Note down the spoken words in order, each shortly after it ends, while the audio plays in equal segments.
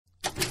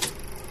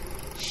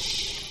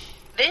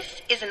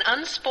is an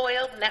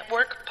Unspoiled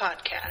Network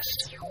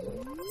podcast.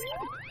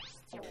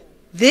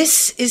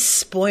 This is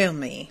Spoil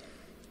Me,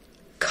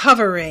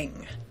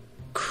 covering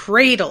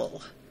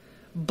Cradle,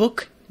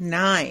 Book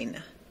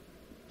 9,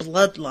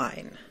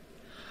 Bloodline,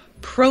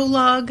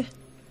 Prologue,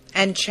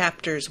 and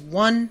Chapters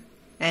 1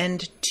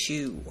 and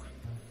 2.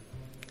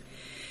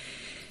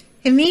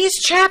 In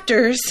these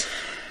chapters,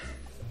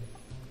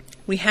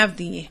 we have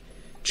the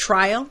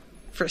trial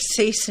for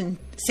Seishen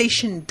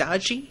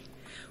Daji,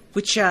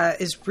 which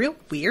is real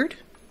weird.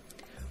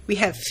 We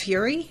have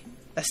Fury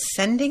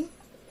ascending.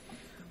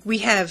 We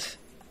have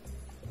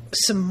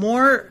some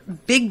more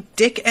big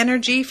dick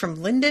energy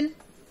from Lyndon.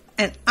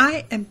 And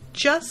I am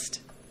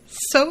just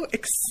so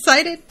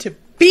excited to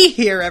be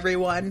here,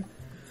 everyone.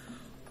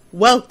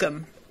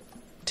 Welcome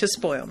to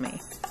Spoil Me.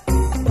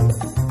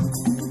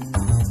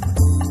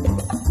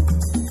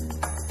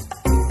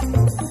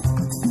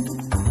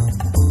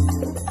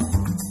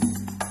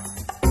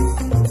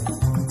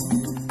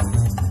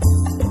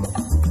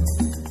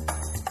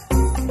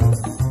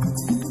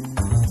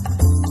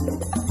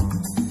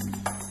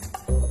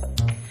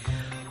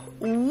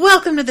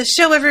 Welcome to the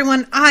show,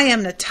 everyone. I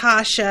am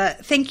Natasha.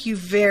 Thank you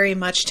very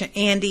much to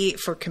Andy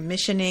for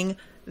commissioning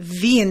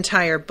the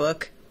entire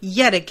book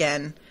yet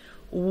again.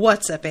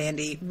 What's up,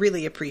 Andy?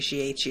 Really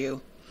appreciate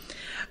you.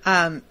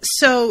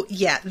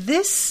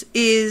 This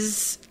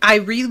is... I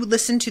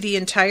re-listened to the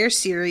entire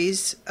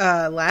series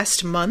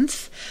last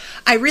month.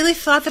 I really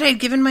thought that I'd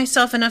given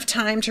myself enough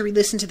time to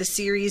re-listen to the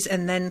series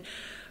and then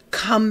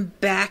come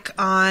back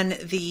on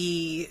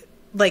the,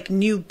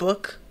 new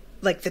book.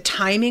 The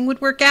timing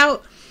would work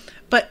out.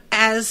 But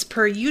as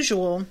per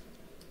usual,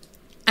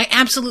 I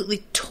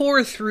absolutely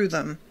tore through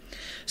them.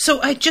 So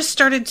I just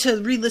started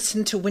to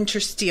re-listen to Winter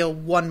Steel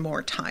one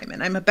more time.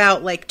 And I'm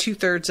about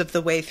 2/3 of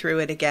the way through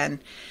it again.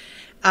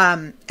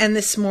 And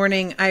this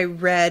morning I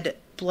read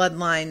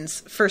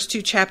Bloodline's first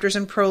 2 chapters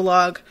and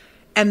prologue.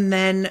 And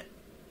then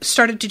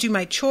started to do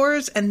my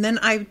chores. And then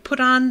I put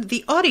on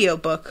the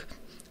audiobook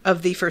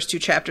of the first 2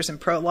 chapters and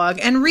prologue.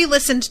 And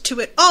re-listened to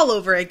it all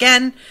over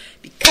again.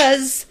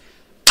 Because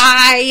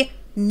I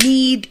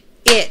need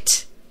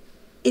it.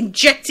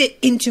 Inject it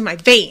into my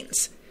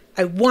veins.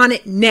 I want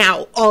it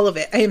now, all of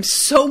it. I am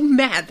so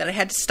mad that I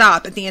had to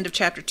stop at the end of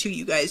chapter 2,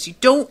 you guys. You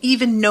don't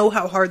even know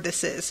how hard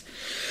this is.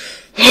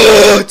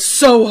 It's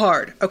so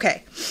hard.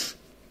 Okay.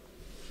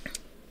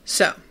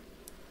 So,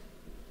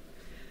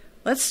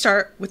 let's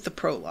start with the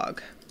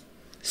prologue.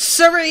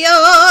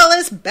 Suriel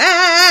is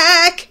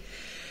back!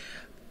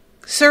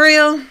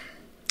 Suriel,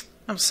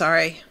 I'm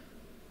sorry.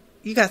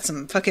 You got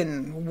some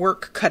fucking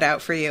work cut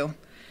out for you.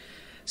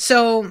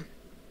 So,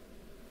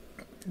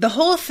 the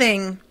whole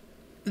thing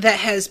that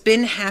has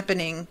been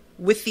happening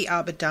with the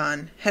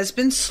Abidan has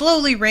been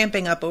slowly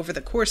ramping up over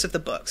the course of the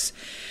books.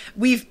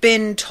 We've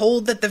been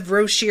told that the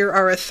Vroshir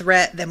are a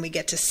threat, then we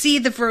get to see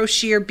the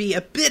Vroshir be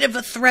a bit of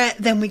a threat,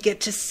 then we get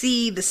to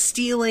see the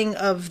stealing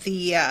of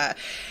the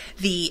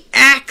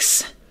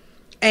axe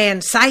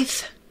and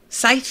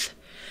scythe,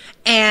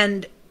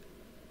 and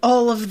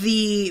all of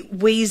the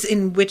ways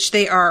in which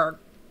they are,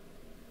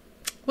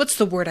 what's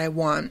the word I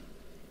want?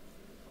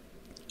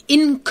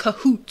 In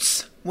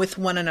cahoots with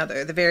one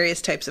another, the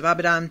various types of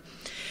Abidan.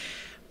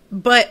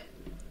 But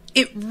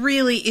it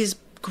really is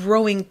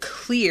growing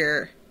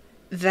clear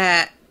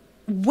that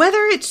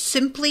whether it's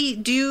simply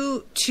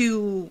due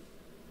to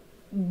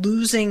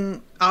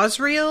losing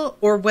Osriel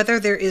or whether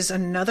there is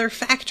another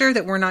factor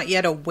that we're not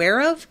yet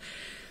aware of,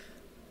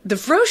 the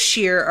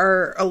Vroshir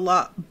are a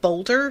lot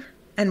bolder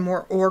and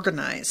more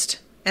organized.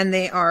 And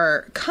they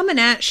are coming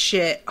at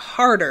shit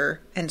harder,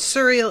 and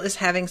Suriel is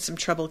having some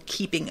trouble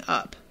keeping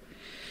up.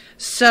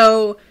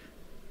 So,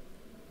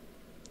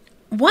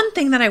 one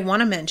thing that I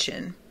want to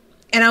mention,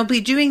 and I'll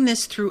be doing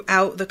this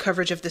throughout the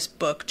coverage of this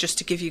book, just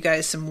to give you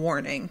guys some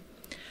warning.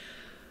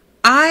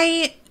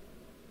 I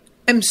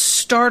am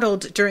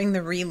startled during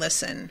the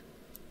re-listen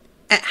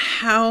at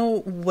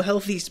how well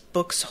these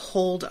books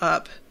hold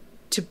up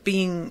to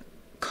being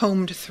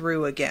combed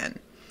through again.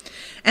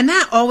 And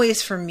that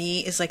always, for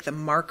me, is the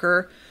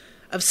marker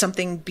of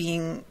something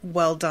being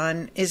well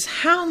done, is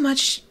how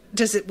much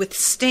does it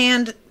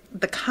withstand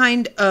the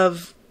kind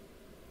of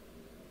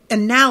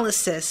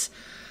analysis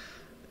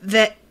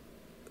that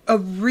a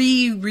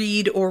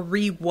reread or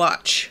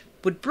rewatch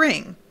would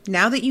bring.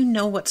 Now that you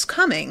know what's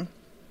coming,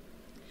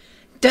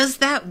 does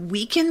that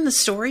weaken the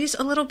stories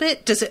a little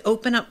bit? Does it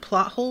open up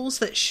plot holes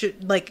that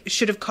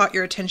should have caught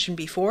your attention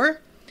before?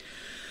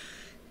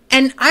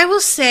 And I will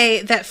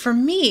say that for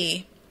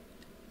me,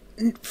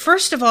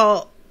 first of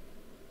all,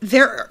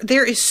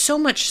 there is so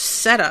much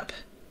setup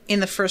in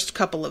the first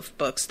couple of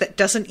books that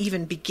doesn't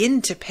even begin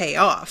to pay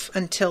off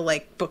until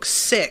book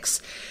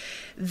 6,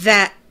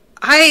 that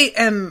I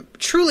am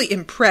truly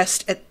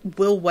impressed at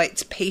Will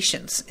White's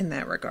patience in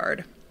that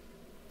regard.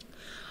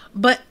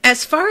 But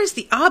as far as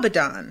the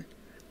Abidan,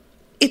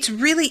 it's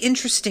really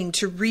interesting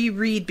to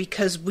reread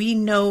because we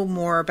know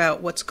more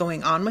about what's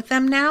going on with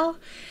them now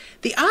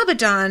The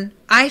Abidan,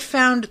 I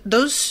found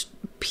those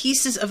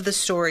pieces of the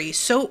story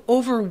so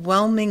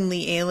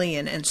overwhelmingly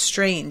alien and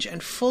strange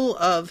and full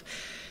of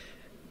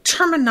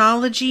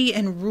terminology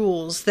and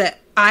rules that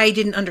I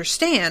didn't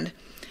understand,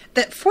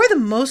 that for the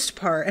most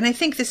part, and I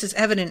think this is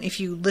evident if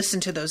you listen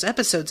to those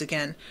episodes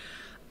again,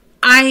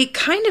 I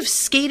kind of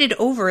skated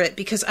over it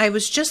because I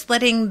was just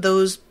letting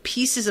those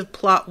pieces of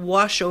plot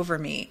wash over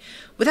me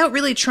without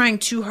really trying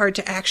too hard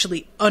to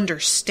actually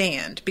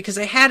understand, because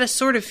I had a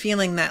sort of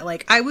feeling that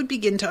like I would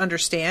begin to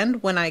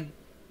understand when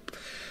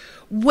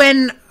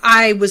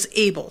I was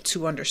able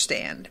to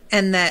understand,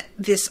 and that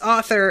this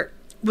author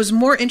was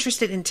more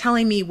interested in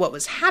telling me what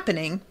was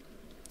happening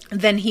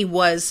than he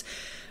was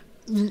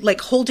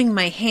like holding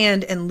my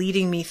hand and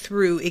leading me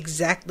through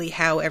exactly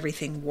how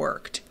everything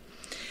worked.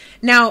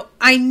 Now,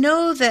 I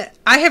know that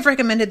I have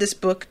recommended this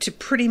book to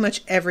pretty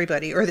much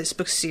everybody, or this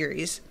book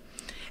series,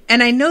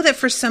 and I know that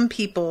for some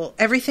people,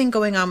 everything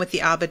going on with the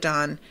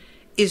Abidan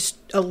is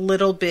a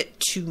little bit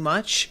too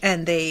much,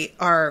 and they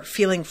are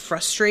feeling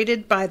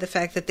frustrated by the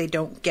fact that they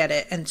don't get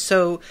it. And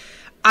so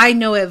I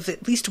know of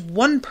at least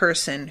one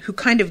person who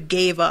kind of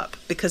gave up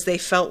because they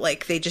felt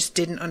like they just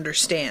didn't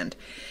understand.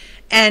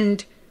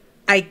 And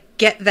I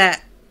get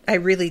that, I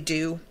really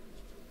do.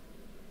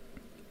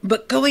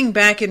 But going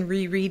back and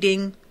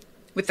rereading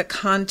with the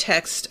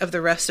context of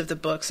the rest of the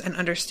books and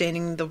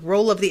understanding the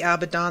role of the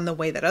Abidan, the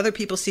way that other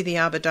people see the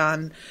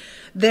Abidan,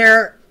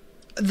 the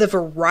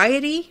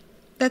variety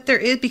that there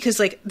is, because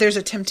like there's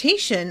a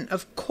temptation,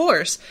 of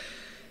course,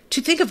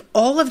 to think of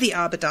all of the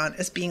Abidan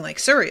as being like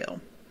Suriel.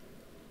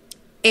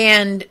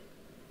 And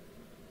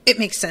it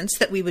makes sense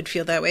that we would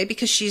feel that way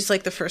because she's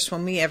like the first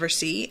one we ever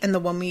see and the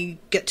one we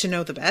get to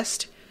know the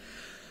best.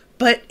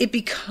 But it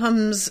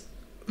becomes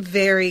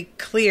very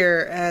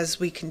clear as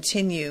we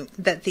continue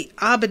that the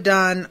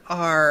Abidan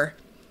are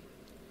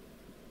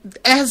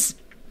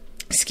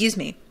excuse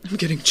me, I'm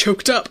getting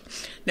choked up.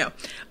 No,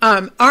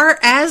 are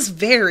as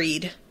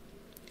varied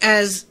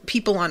as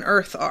people on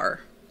Earth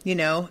are, you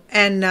know?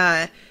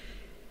 And,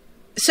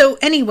 so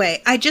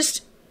anyway,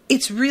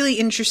 it's really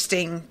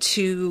interesting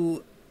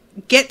to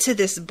get to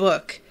this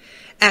book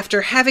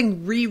after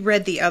having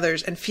reread the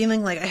others and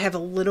feeling like I have a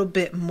little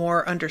bit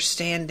more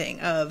understanding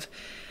of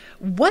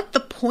what the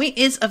point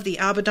is of the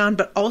Abidan,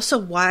 but also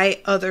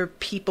why other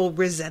people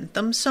resent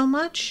them so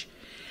much.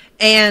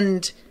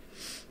 And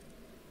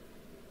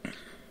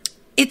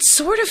it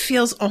sort of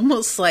feels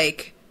almost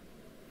like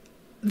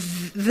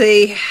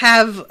they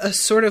have a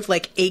sort of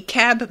like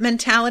ACAB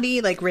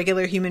mentality, like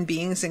regular human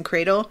beings in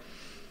Cradle,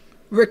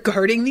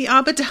 regarding the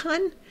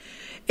Abidan,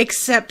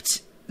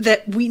 except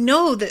that we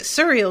know that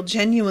Suriel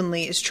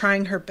genuinely is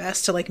trying her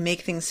best to like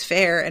make things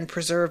fair and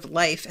preserve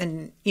life,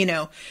 and you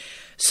know,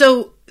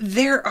 so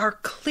there are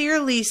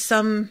clearly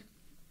some,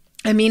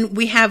 I mean,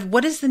 we have,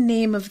 what is the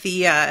name of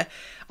the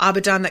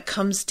Abidan that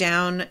comes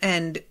down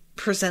and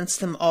presents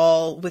them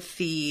all with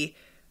the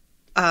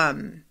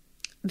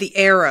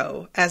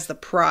arrow as the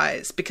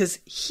prize, because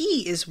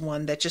he is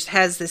one that just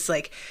has this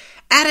like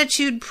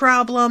attitude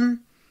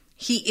problem.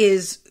 He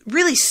is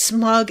really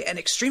smug and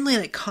extremely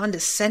like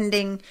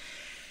condescending.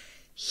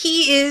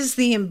 He is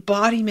the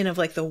embodiment of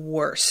like the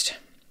worst.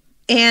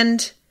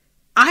 And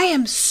I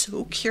am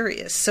so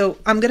curious. So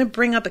I'm going to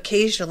bring up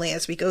occasionally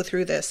as we go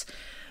through this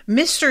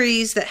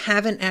mysteries that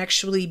haven't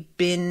actually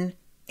been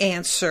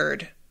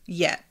answered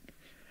yet.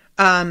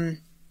 And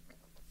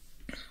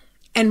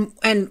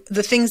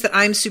the things that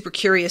I'm super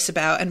curious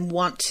about and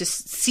want to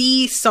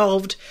see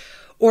solved,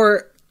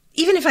 or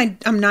even if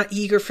I'm not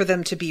eager for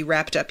them to be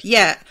wrapped up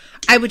yet,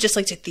 I would just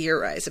like to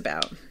theorize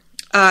about.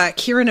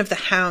 Kieran of the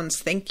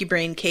Hounds, thank you,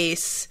 Brain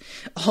Case.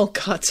 All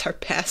gods are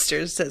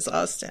pastors, says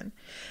Austin.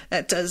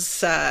 That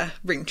does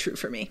ring true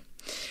for me.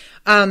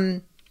 Andy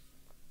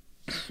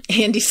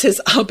says,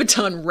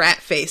 Abidan rat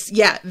face.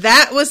 Yeah,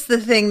 that was the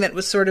thing that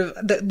was sort of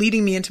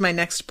leading me into my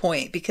next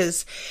point,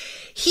 because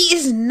he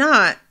is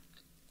not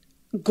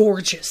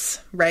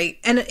gorgeous, right?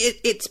 And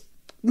it's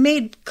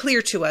made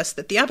clear to us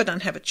that the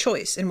Abidan have a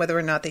choice in whether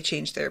or not they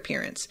change their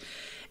appearance.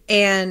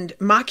 And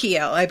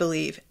Machiel, I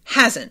believe,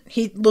 hasn't.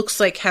 He looks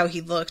like how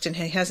he looked, and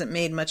he hasn't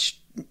made much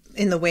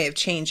in the way of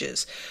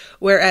changes.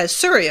 Whereas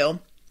Suriel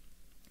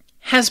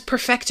has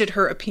perfected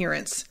her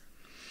appearance.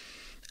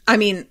 I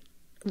mean,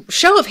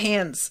 show of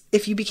hands,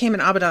 if you became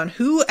an Abidan,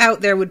 who out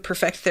there would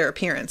perfect their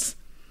appearance?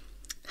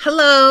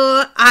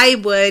 Hello, I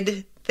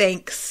would.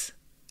 Thanks.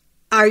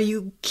 Are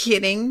you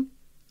kidding?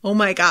 Oh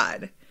my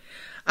God.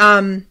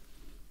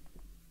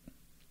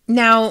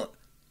 Now,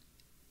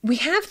 we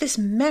have this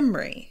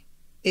memory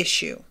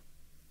issue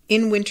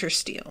in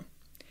Wintersteel,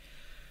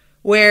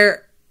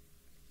 where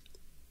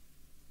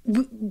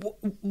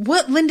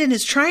what Lyndon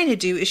is trying to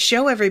do is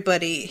show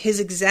everybody his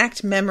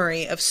exact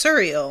memory of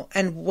Suriel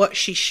and what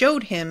she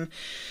showed him,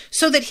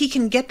 so that he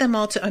can get them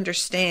all to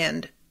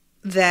understand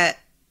that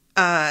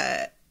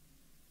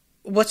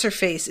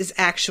What's-Her-Face is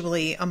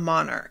actually a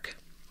monarch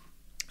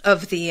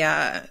of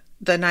the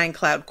Nine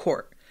Cloud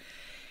Court.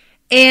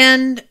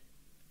 And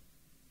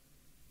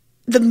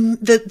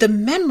the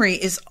memory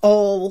is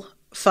all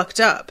fucked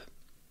up.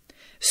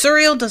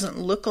 Suriel doesn't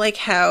look like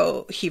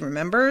how he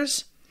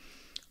remembers.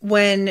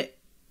 When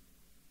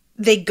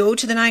they go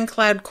to the Nine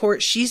Cloud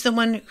Court, she's the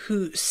one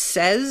who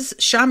says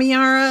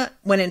Shamiara,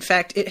 when in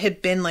fact it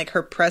had been like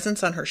her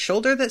presence on her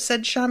shoulder that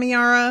said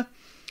Shamiara.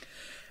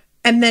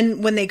 And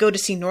then when they go to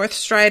see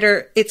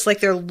Northstrider, it's like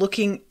they're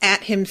looking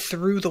at him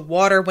through the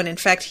water when in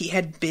fact he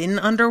had been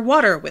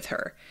underwater with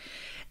her.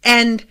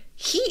 And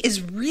he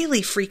is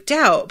really freaked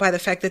out by the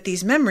fact that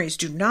these memories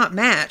do not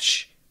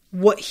match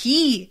what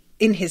he,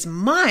 in his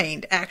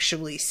mind,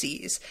 actually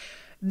sees.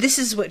 This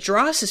is what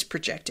Dross is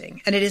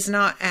projecting, and it is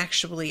not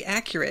actually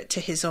accurate to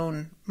his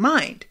own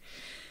mind.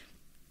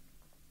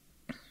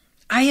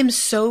 I am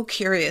so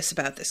curious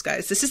about this,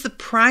 guys. This is the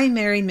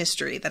primary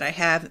mystery that I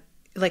have,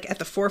 like, at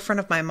the forefront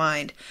of my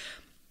mind.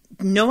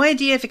 No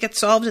idea if it gets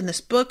solved in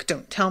this book.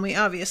 Don't tell me,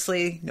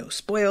 obviously. No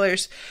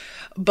spoilers.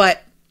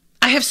 But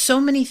I have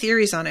so many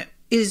theories on it.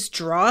 Is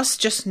Dross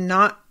just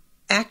not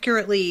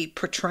accurately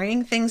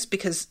portraying things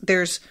because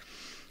there's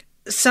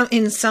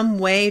in some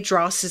way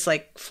Dross is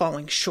like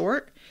falling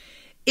short?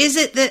 Is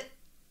it that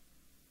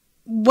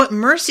what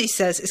Mercy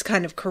says is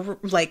kind of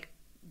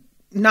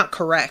not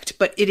correct,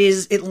 but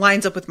it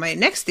lines up with my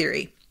next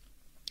theory.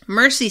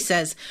 Mercy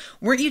says,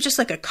 weren't you just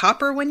like a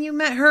copper when you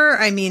met her?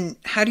 I mean,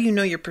 how do you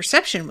know your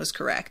perception was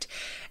correct?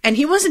 And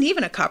he wasn't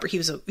even a copper.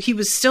 He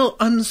was still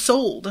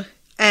unsouled.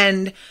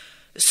 And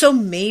so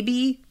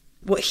maybe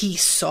what he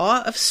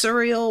saw of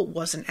Suriel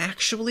wasn't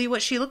actually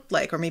what she looked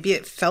like, or maybe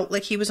it felt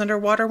like he was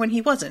underwater when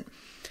he wasn't.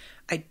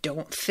 I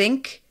don't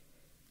think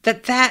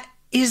that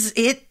is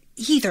it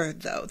either,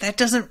 though. That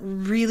doesn't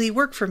really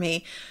work for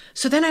me.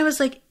 So then I was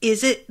like,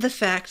 is it the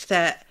fact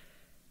that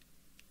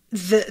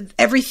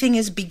everything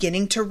is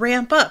beginning to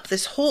ramp up?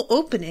 This whole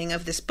opening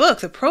of this book,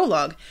 the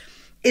prologue,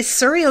 is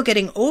Suriel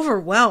getting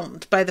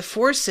overwhelmed by the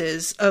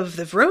forces of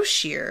the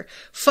Vroshir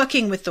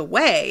fucking with the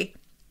Way.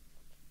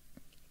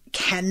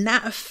 Can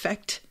that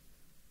affect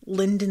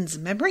Lyndon's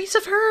memories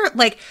of her?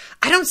 Like,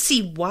 I don't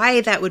see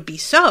why that would be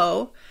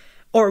so,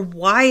 or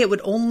why it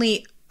would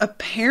only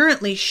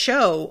apparently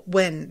show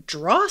when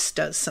Dross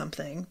does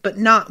something, but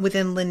not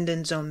within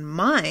Lyndon's own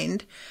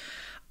mind.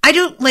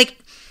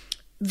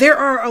 There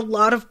are a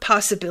lot of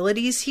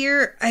possibilities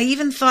here. I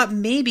even thought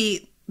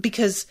maybe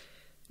because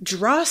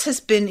Dross has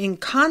been in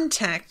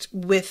contact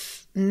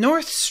with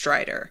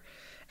Northstrider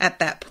at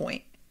that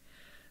point.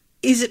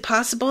 Is it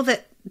possible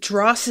that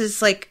Dross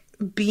is like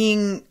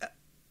being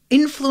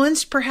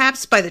influenced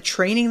perhaps by the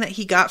training that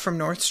he got from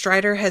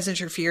Northstrider has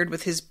interfered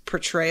with his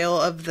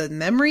portrayal of the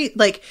memory?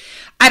 Like,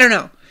 I don't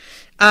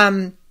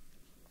know.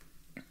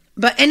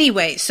 But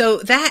anyway, so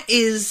that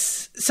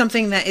is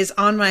something that is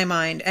on my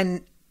mind.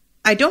 And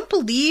I don't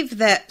believe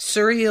that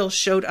Suriel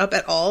showed up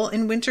at all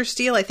in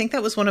Wintersteel. I think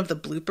that was one of the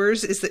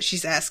bloopers, is that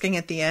she's asking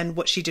at the end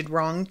what she did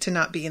wrong to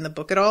not be in the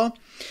book at all.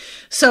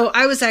 So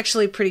I was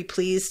actually pretty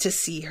pleased to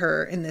see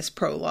her in this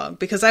prologue,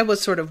 because I was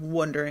sort of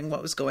wondering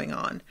what was going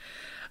on.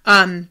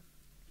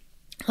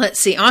 Let's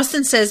see.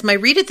 Austin says, my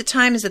read at the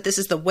time is that this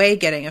is the Way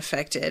getting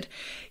affected.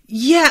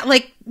 Yeah,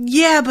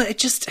 but it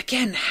just,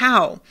 again,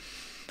 how?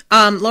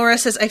 Laura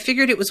says, I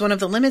figured it was one of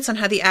the limits on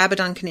how the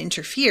Abidan can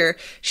interfere.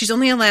 She's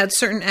only allowed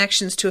certain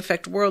actions to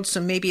affect worlds, so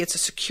maybe it's a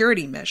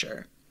security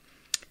measure.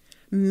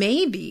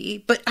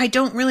 Maybe, but I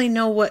don't really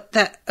know what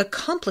that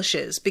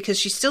accomplishes, because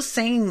she's still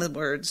saying the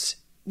words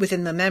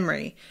within the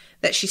memory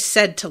that she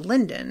said to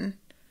Lyndon.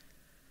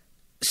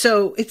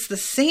 So it's the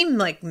same,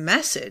 like,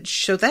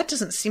 message. So that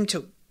doesn't seem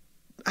to,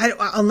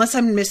 unless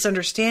I'm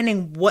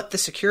misunderstanding what the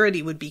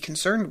security would be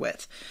concerned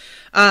with.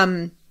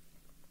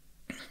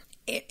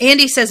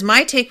 Andy says,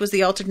 my take was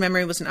the altered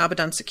memory was an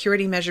Abidan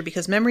security measure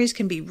because memories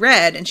can be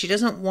read and she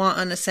doesn't want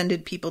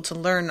unascended people to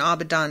learn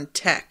Abidan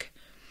tech.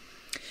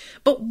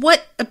 But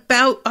what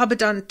about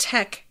Abidan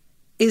tech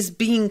is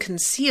being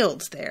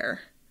concealed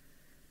there?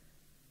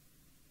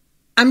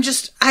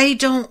 I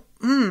don't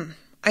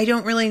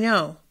really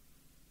know.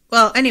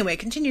 Well, anyway,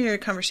 continue your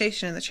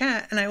conversation in the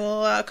chat and I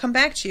will come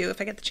back to you if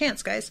I get the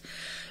chance, guys.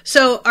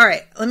 So, all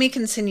right, let me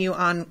continue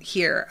on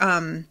here.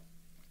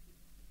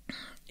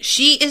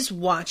 She is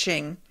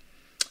watching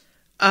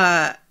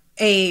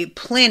a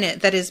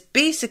planet that is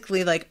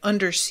basically like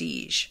under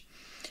siege.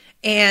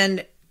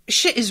 And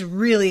shit is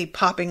really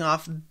popping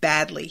off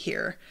badly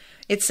here.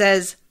 It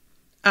says,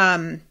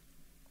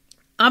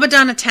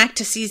 Abidan attacked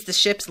to seize the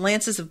ship's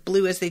lances of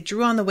blue as they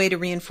drew on the Way to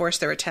reinforce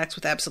their attacks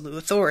with absolute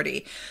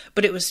authority.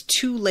 But it was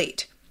too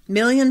late.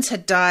 Millions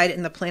had died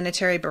in the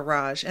planetary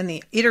barrage, and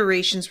the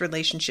iteration's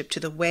relationship to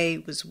the Way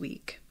was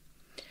weak.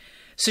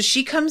 So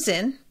she comes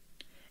in,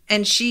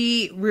 and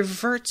she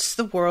reverts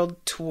the world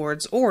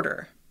towards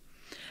order.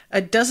 A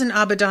dozen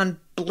Abidan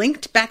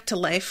blinked back to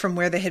life from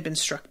where they had been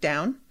struck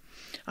down.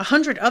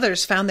 100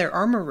 others found their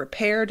armor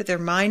repaired, their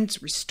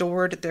minds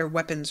restored, their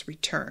weapons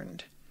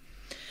returned.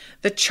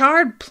 The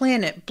charred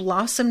planet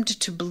blossomed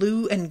to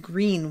blue and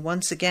green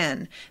once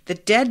again, the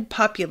dead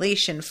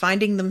population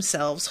finding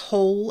themselves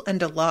whole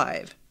and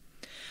alive.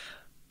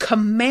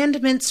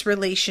 Commandment's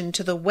relation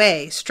to the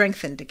Way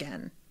strengthened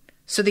again.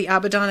 So the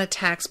Abidan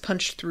attacks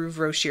punched through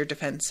Vroshir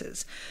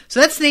defenses. So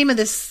that's the name of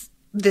this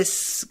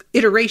this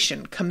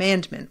iteration,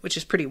 commandment, which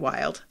is pretty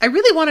wild. I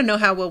really want to know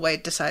how Will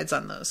White decides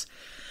on those.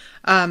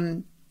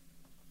 And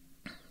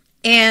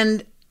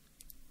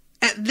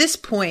at this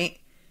point,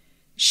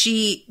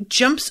 she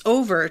jumps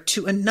over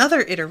to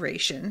another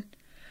iteration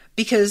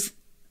because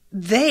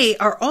they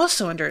are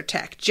also under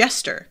attack,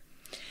 Jester.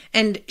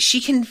 And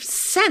she can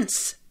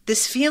sense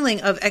this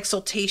feeling of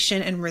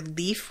exultation and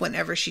relief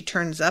whenever she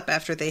turns up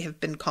after they have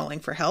been calling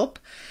for help.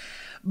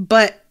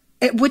 But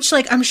which,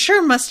 like, I'm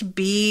sure must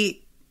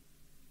be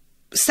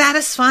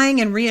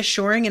satisfying and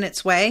reassuring in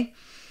its way.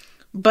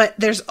 But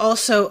there's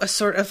also a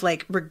sort of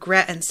like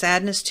regret and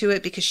sadness to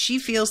it because she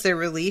feels their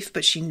relief,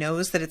 but she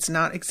knows that it's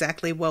not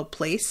exactly well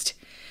placed.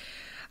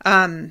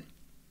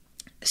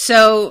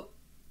 So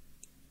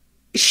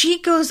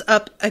she goes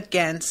up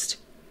against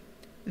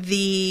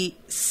the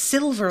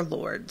Silver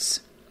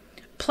Lords,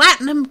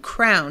 platinum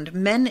crowned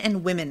men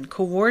and women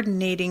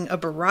coordinating a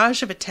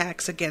barrage of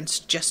attacks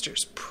against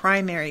Jester's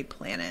primary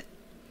planet.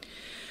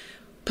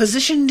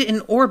 Positioned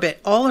in orbit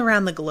all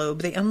around the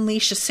globe, they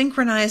unleash a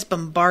synchronized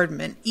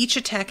bombardment, each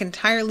attack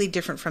entirely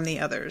different from the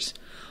others.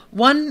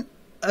 One,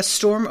 a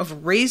storm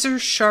of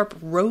razor-sharp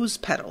rose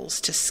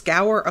petals to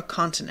scour a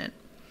continent.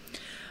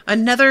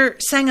 Another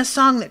sang a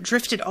song that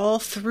drifted all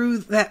through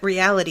that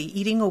reality,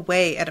 eating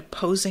away at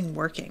opposing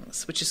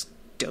workings, which is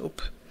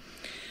dope.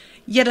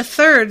 Yet a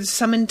third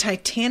summoned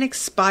titanic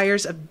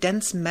spires of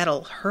dense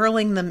metal,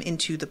 hurling them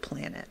into the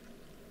planet.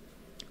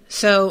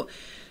 So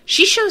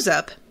she shows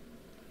up,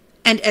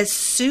 and as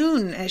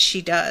soon as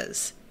she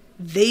does,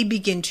 they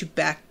begin to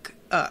back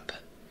up.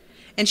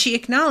 And she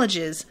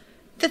acknowledges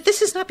that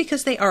this is not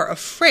because they are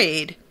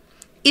afraid,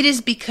 it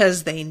is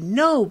because they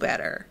know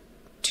better.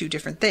 Two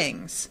different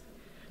things.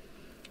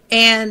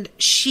 And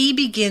she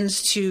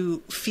begins to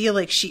feel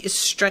like she is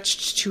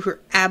stretched to her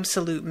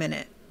absolute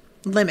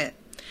limit.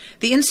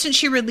 The instant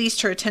she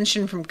released her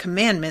attention from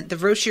commandment, the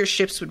Vroshir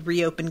ships would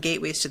reopen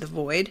gateways to the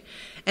void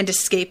and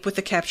escape with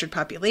the captured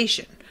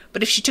population.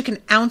 But if she took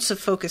an ounce of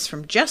focus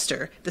from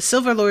Jester, the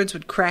Silver Lords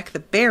would crack the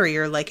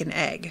barrier like an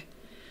egg.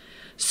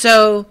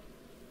 So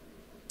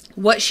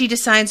what she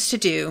decides to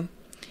do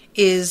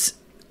is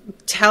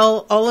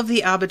tell all of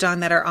the Abidan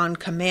that are on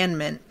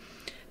commandment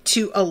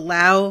to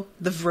allow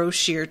the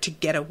Vroshir to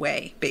get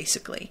away,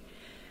 basically,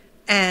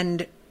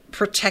 and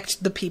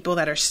protect the people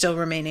that are still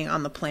remaining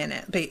on the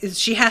planet.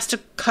 She has to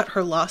cut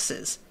her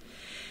losses.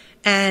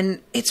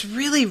 And it's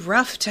really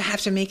rough to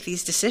have to make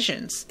these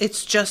decisions.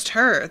 It's just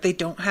her. They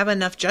don't have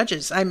enough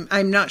judges.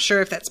 I'm not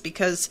sure if that's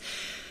because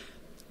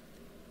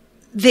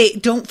they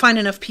don't find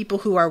enough people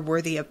who are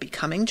worthy of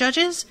becoming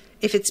judges,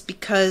 if it's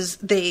because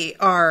they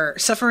are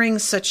suffering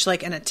such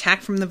like an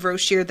attack from the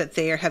Vroshir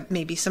that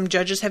maybe some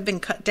judges have been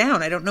cut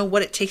down. I don't know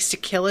what it takes to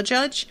kill a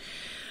judge.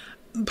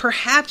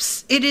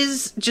 Perhaps it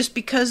is just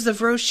because the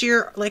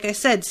Vroshir, like I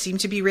said, seem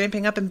to be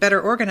ramping up and better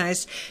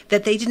organized,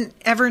 that they didn't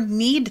ever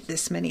need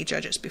this many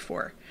judges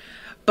before.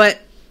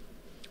 But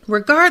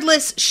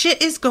regardless, shit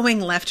is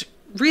going left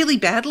really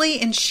badly,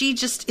 and she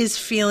just is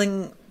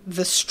feeling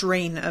the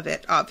strain of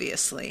it,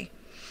 obviously.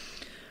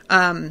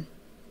 And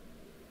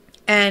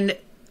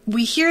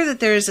we hear that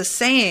there is a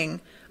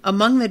saying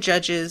among the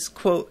judges,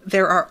 quote,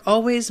 "There are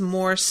always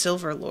more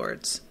Silver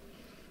Lords."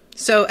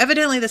 So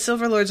evidently the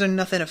Silver Lords are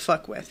nothing to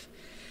fuck with.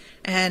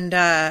 And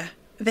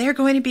they're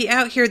going to be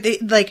out here.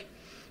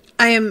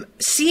 I am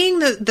seeing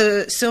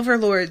the Silver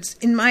Lords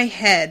in my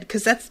head,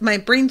 because that's my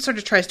brain sort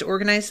of tries to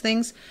organize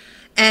things.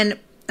 And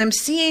I'm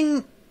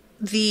seeing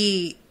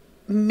the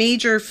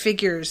major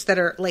figures that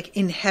are like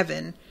in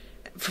heaven,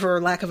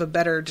 for lack of a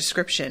better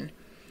description,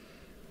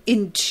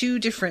 in two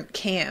different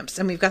camps.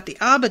 And we've got the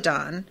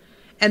Abidan,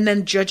 and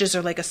then judges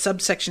are like a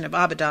subsection of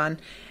Abidan.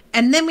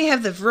 And then we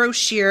have the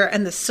Vroshir,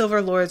 and the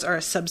Silver Lords are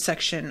a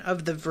subsection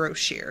of the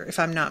Vroshir, if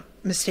I'm not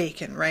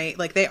mistaken, right?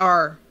 Like, they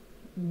are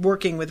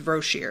working with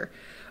Vroshir.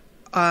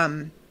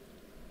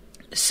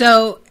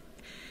 So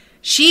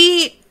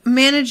she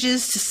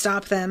manages to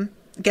stop them,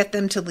 get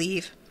them to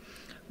leave.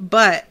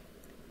 But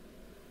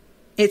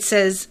it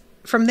says,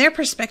 from their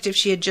perspective,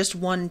 she had just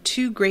won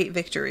 2 great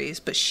victories,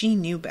 but she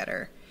knew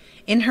better.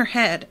 In her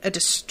head, a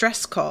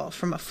distress call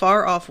from a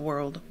far-off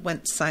world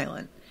went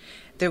silent.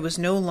 There was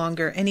no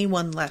longer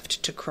anyone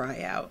left to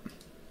cry out.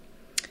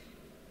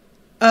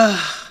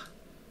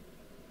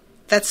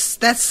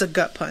 That's a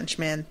gut punch,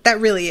 man.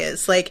 That really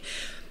is. Like,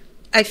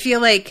 I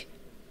feel like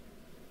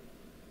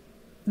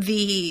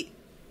this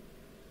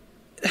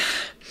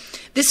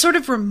sort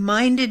of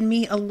reminded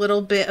me a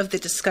little bit of the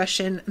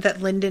discussion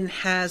that Lyndon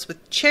has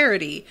with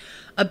Charity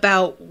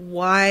about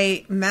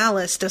why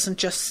Malice doesn't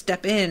just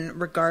step in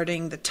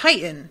regarding the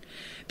Titan.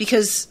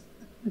 Because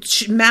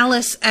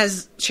Malice,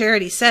 as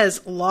Charity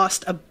says,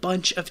 lost a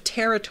bunch of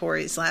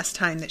territories last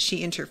time that she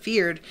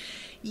interfered.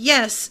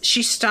 Yes,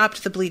 she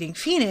stopped the Bleeding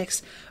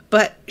Phoenix,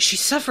 but she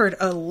suffered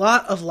a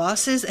lot of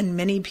losses and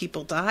many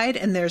people died,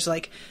 and there's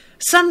like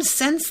some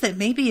sense that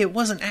maybe it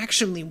wasn't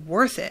actually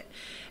worth it.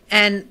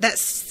 And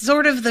that's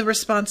sort of the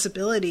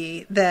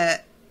responsibility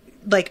that,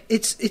 like,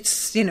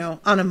 it's you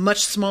know, on a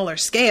much smaller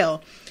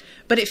scale,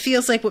 but it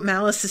feels like what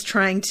Malice is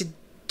trying to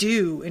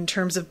do in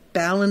terms of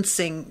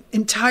balancing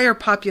entire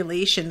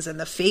populations and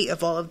the fate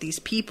of all of these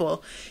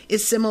people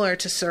is similar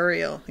to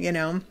Suriel, you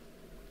know?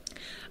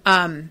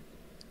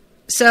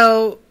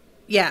 So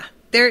yeah,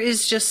 there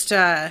is just,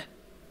 sorry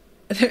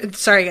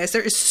guys,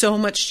 there is so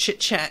much chit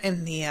chat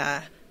in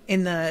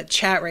the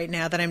chat right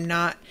now that I'm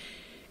not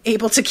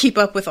able to keep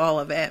up with all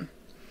of it.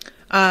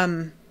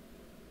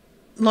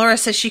 Laura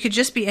says she could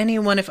just be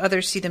anyone if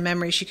others see the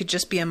memory. She could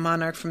just be a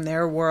monarch from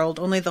their world.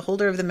 Only the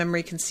holder of the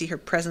memory can see her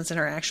presence and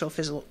her actual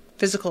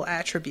physical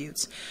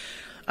attributes.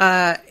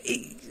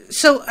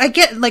 So I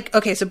get, like,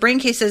 okay, so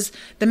Braincase says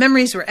the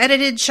memories were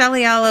edited.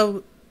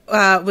 Shaliala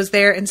was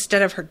there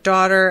instead of her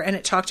daughter, and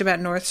it talked about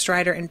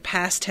Northstrider in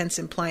past tense,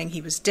 implying he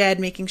was dead,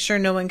 making sure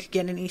no one could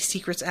get any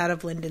secrets out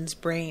of Lyndon's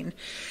brain.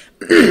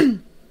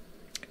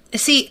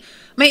 See,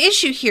 my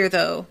issue here,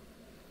 though,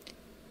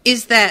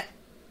 is that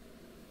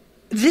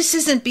this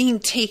isn't being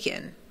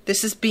taken.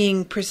 This is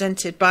being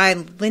presented by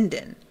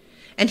Lyndon.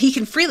 And he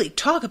can freely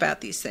talk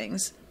about these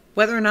things,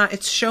 whether or not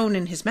it's shown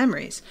in his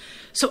memories.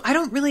 So I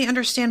don't really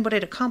understand what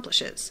it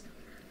accomplishes.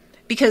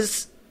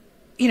 Because,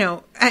 you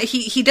know,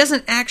 he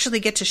doesn't actually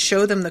get to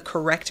show them the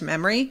correct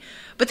memory.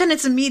 But then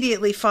it's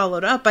immediately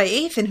followed up by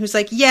Ethan, who's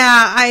like,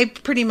 yeah, I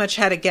pretty much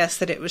had a guess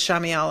that it was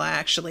Shamiala,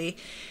 actually.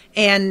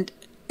 And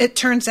it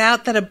turns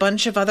out that a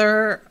bunch of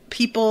other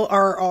people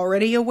are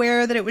already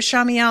aware that it was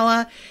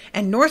Shamiala,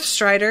 and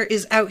Northstrider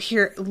is out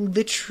here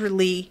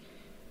literally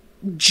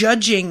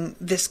judging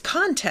this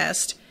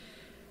contest.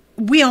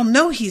 We all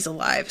know he's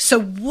alive,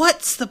 so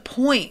what's the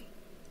point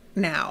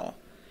now?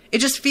 It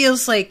just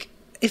feels like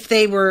if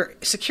they were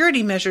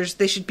security measures,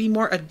 they should be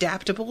more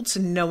adaptable to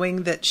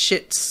knowing that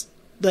shit's,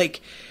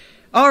 like,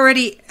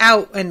 already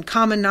out and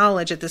common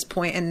knowledge at this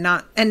point, and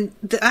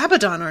the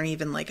Abidan aren't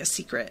even, like, a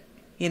secret.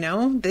 You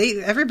know,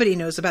 everybody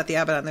knows about the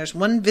Abidan. There's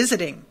one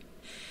visiting.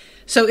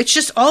 So it's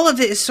just, all of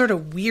it is sort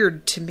of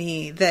weird to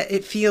me, that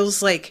it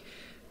feels like,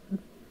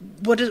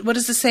 what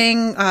is the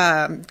saying?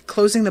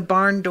 Closing the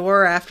barn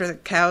door after the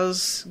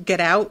cows get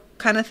out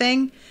kind of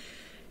thing.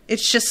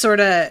 It's just sort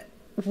of,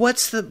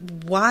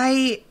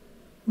 why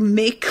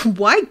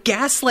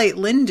gaslight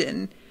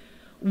Lyndon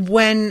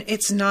when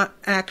it's not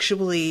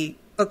actually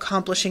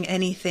accomplishing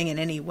anything in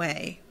any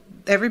way?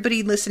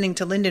 Everybody listening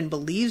to Lyndon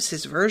believes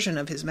his version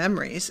of his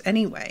memories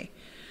anyway.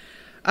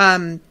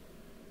 And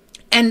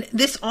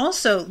this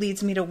also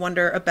leads me to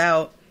wonder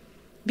about,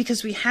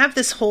 because we have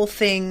this whole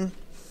thing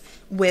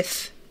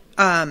with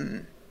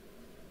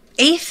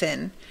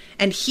Ethan,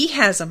 and he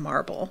has a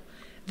marble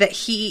that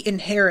he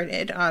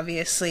inherited,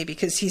 obviously,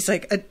 because he's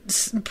like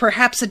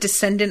perhaps a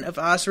descendant of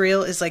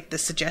Osriel is like the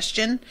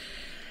suggestion.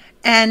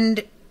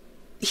 And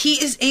he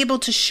is able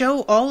to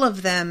show all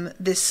of them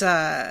this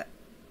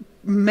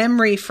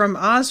memory from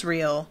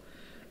Osriel.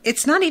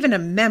 It's not even a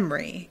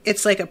memory.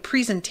 It's like a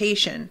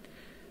presentation,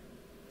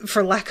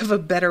 for lack of a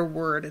better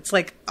word. It's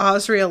like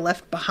Osriel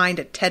left behind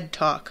a TED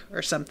Talk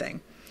or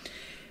something.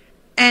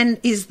 And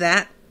is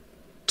that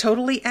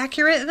totally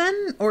accurate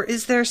then? Or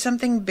is there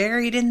something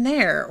buried in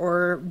there?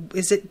 Or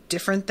is it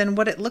different than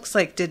what it looks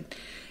like? Did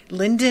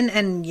Lyndon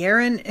and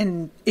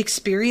Yaren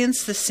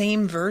experience the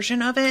same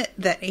version of it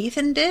that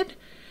Ethan did?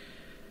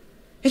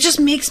 It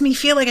just makes me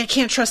feel like I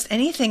can't trust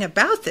anything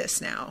about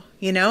this now,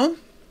 you know?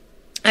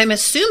 I'm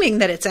assuming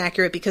that it's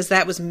accurate because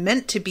that was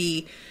meant to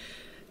be,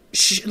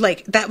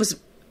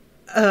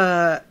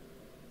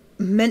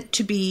 meant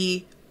to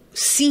be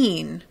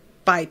seen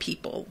by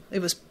people. It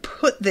was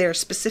put there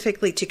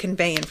specifically to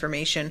convey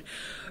information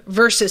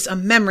versus a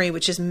memory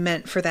which is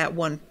meant for that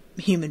one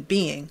human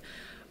being.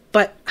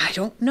 But I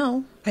don't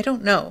know.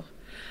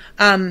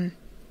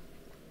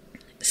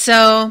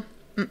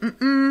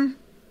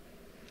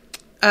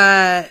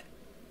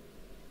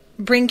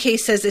 Braincase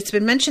says, it's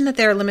been mentioned that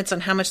there are limits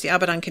on how much the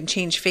Abidan can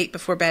change fate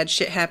before bad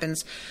shit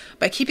happens.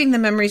 By keeping the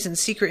memories and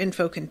secret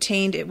info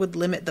contained, it would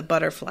limit the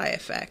butterfly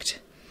effect.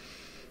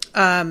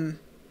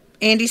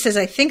 Andy says,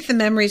 I think the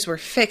memories were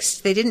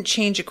fixed. They didn't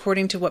change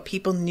according to what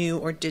people knew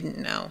or didn't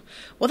know.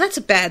 Well, that's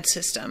a bad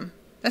system.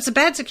 That's a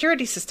bad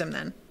security system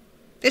then.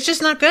 It's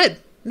just not good.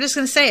 I'm just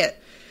going to say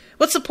it.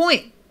 What's the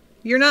point?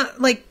 You're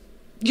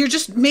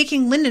just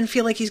making Lyndon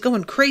feel like he's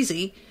going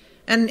crazy,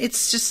 and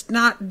it's just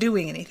not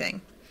doing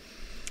anything.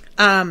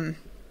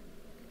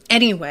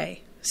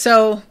 Anyway,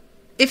 so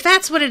if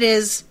that's what it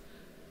is,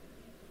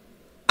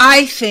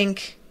 I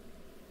think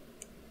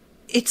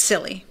it's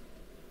silly.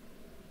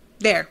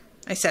 There,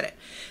 I said it.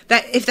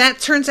 That if that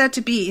turns out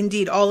to be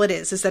indeed all it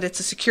is that it's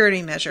a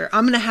security measure,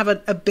 I'm going to have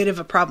a bit of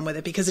a problem with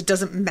it because it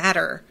doesn't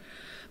matter.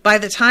 By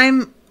the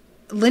time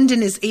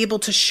Lyndon is able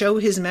to show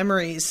his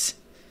memories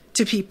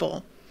to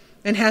people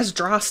and has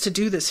Dross to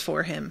do this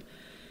for him,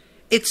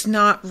 it's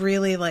not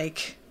really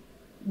like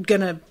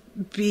gonna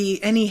be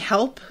any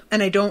help,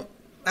 and I don't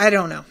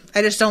know.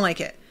 I just don't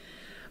like it.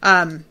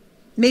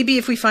 Maybe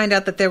if we find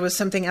out that there was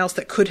something else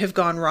that could have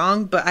gone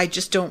wrong, but I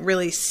just don't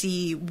really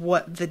see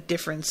what the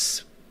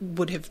difference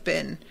would have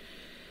been.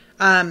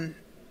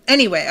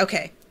 Anyway,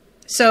 okay.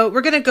 So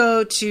we're going to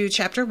go to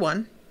chapter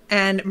 1,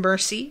 and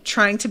Mercy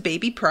trying to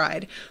baby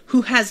Pride,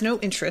 who has no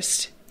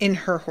interest in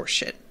her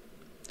horseshit.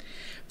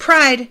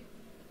 Pride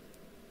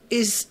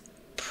is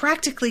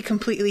practically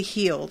completely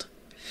healed,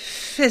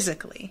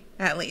 physically,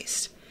 at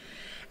least.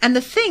 And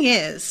the thing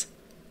is,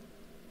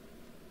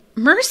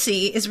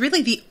 Mercy is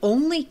really the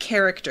only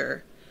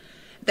character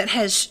that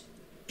has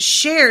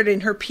shared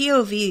in her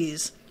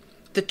POVs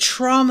the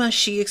trauma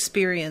she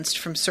experienced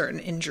from certain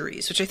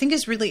injuries, which I think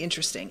is really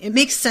interesting. It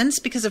makes sense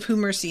because of who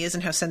Mercy is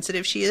and how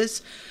sensitive she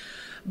is.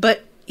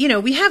 But, you know,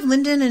 we have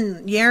Lyndon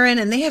and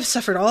Yaren, and they have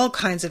suffered all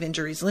kinds of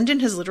injuries.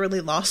 Lyndon has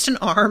literally lost an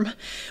arm.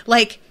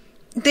 Like,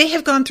 they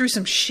have gone through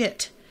some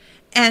shit.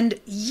 And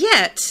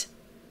yet,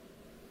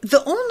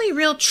 the only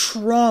real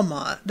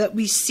trauma that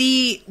we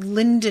see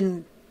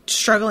Lyndon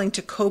struggling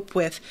to cope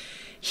with,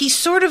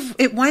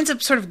 it winds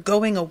up sort of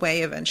going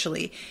away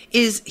eventually,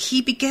 is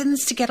he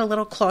begins to get a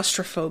little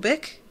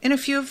claustrophobic in a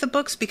few of the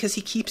books because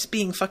he keeps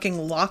being fucking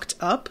locked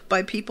up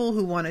by people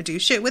who want to do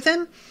shit with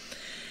him.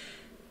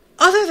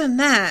 Other than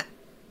that,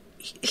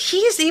 he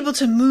is able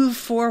to move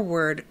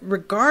forward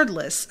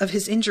regardless of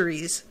his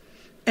injuries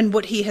and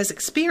what he has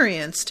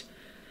experienced.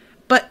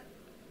 But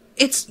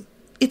it's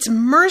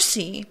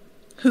Mercy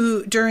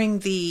who, during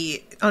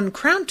the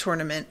Uncrowned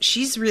tournament,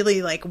 she's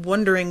really like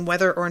wondering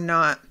whether or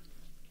not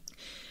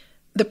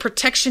the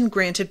protection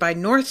granted by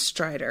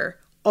Northstrider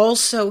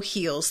also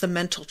heals the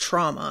mental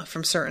trauma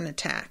from certain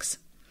attacks.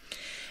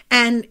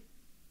 And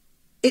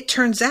it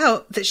turns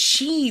out that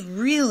she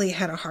really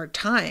had a hard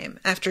time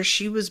after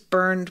she was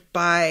burned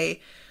by...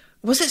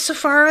 Was it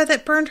Safara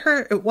that burned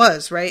her? It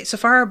was, right?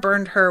 Safara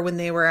burned her when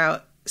they were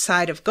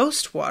outside of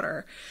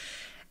Ghostwater.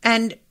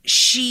 And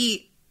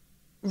she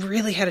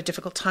really had a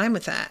difficult time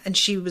with that. And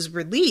she was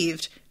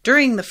relieved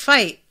during the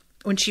fight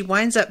when she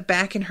winds up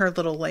back in her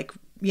little, like,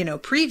 you know,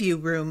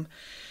 preview room,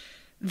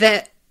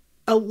 that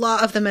a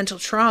lot of the mental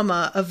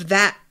trauma of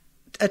that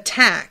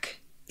attack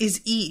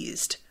is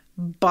eased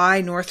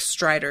by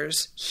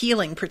Northstrider's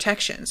healing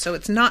protection. So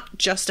it's not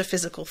just a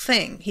physical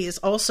thing. He is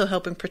also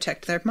helping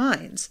protect their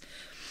minds.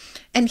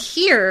 And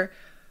here,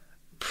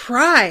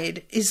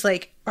 Pride is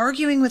like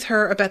arguing with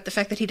her about the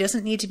fact that he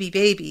doesn't need to be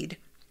babied.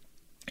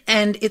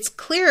 And it's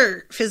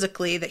clear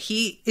physically that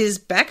he is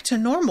back to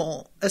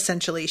normal,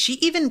 essentially. She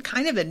even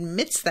kind of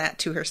admits that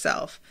to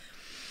herself.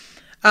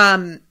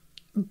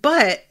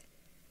 But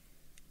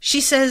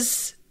she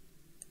says,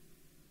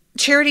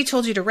 Charity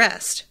told you to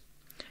rest.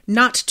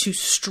 Not to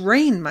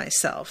strain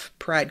myself,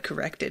 Pride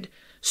corrected.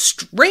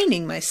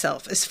 Straining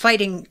myself is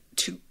fighting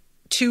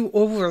two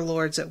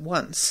overlords at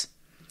once.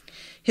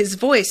 His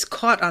voice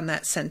caught on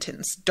that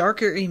sentence,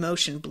 darker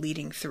emotion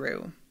bleeding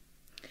through.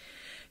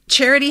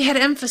 Charity had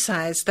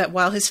emphasized that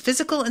while his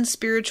physical and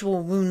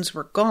spiritual wounds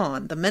were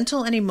gone, the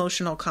mental and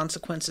emotional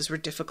consequences were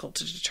difficult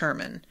to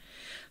determine.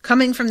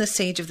 Coming from the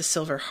Sage of the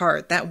Silver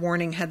Heart, that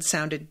warning had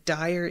sounded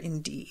dire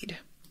indeed.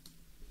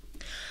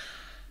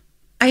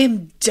 I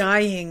am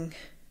dying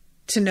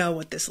to know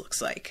what this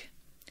looks like.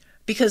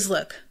 Because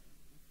look,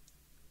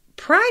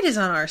 Pride is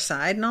on our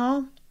side and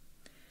all,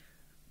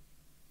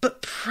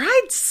 but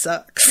Pride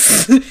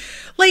sucks.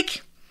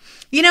 Like,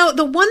 you know,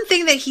 the one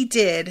thing that he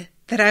did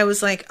that I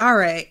was like, all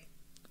right,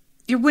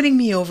 you're winning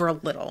me over a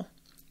little,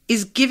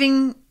 is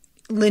giving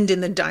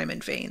Lyndon the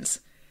diamond veins.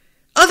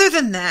 Other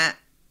than that,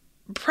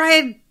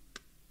 Pride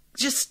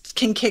just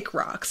can kick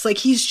rocks. Like,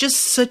 he's just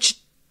such a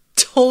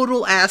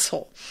total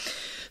asshole.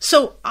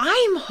 So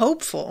I'm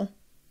hopeful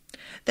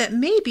that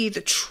maybe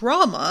the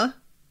trauma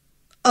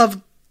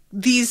of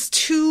these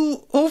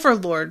two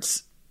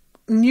overlords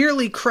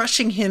nearly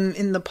crushing him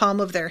in the palm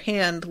of their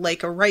hand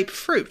like a ripe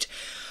fruit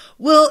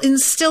will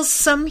instill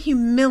some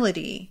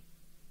humility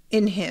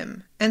in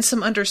him and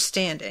some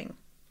understanding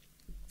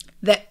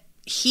that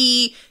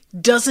he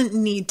doesn't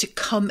need to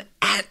come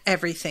at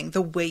everything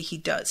the way he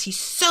does. He's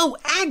so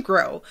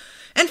aggro,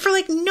 and for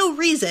like no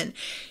reason.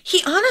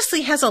 He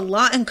honestly has a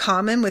lot in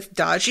common with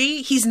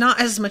Daji. He's not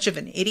as much of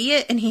an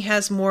idiot, and he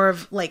has more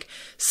of like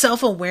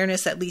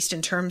self-awareness, at least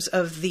in terms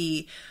of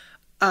the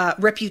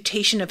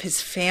reputation of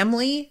his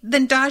family,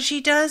 than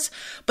Daji does.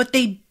 But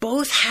they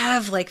both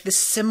have like this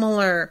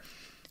similar,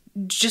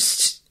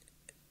 just,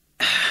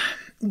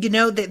 you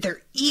know, that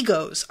their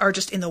egos are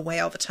just in the way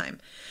all the time.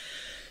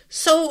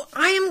 So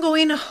I am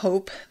going to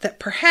hope that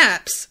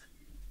perhaps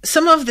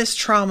some of this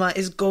trauma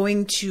is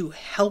going to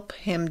help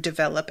him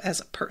develop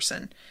as a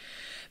person.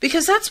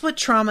 Because that's what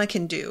trauma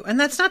can do. And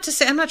that's not to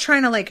say, I'm not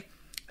trying to like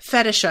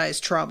fetishize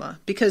trauma.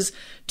 Because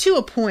to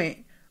a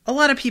point, a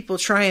lot of people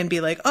try and be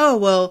like, oh,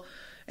 well,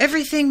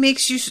 everything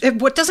makes you,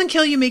 what doesn't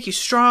kill you make you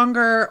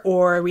stronger.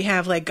 Or we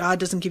have like, God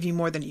doesn't give you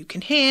more than you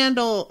can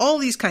handle. All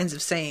these kinds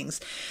of sayings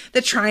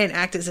that try and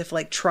act as if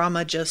like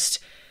trauma just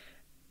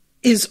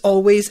is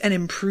always an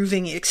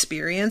improving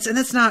experience. And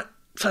that's not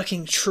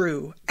fucking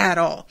true at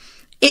all.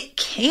 It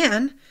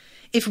can,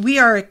 if we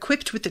are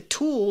equipped with the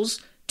tools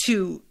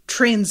to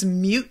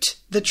transmute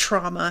the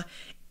trauma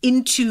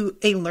into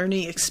a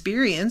learning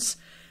experience.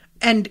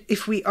 And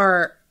if we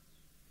are,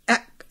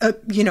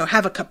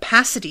 have a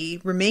capacity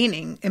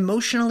remaining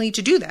emotionally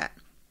to do that.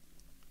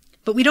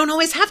 But we don't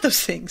always have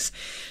those things.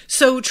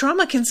 So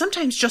trauma can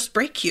sometimes just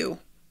break you.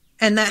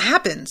 And that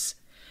happens.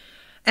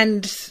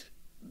 And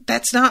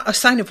that's not a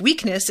sign of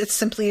weakness. It's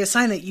simply a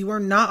sign that you are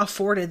not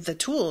afforded the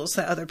tools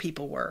that other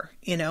people were,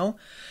 you know?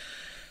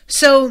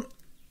 So,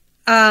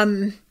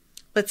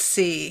 let's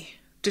see.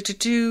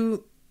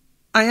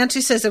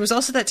 Ayantu says there was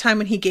also that time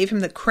when he gave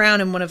him the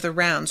crown in one of the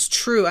rounds.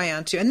 True,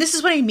 Ayantu. And this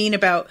is what I mean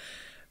about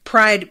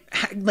Pride,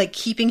 like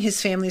keeping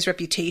his family's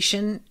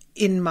reputation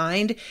in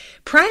mind.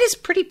 Pride is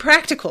pretty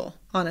practical,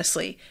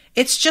 honestly.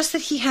 It's just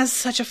that he has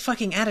such a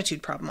fucking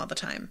attitude problem all the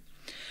time.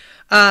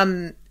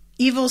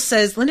 Evil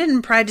says, Lyndon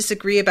and Pride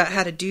disagree about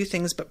how to do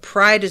things, but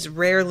Pride is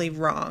rarely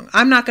wrong.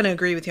 I'm not going to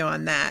agree with you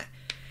on that.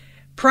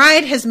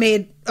 Pride has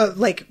made,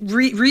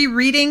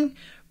 rereading,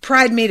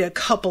 Pride made a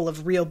couple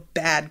of real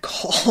bad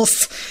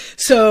calls.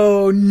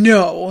 So,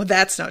 no,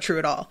 that's not true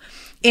at all.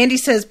 Andy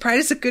says, Pride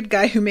is a good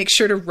guy who makes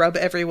sure to rub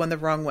everyone the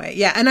wrong way.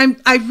 Yeah,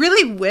 and I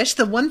really wish,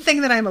 the one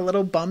thing that I'm a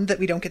little bummed that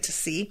we don't get to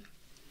see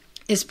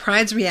is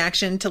Pride's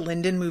reaction to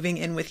Lyndon moving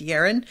in with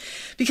Yaren,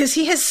 because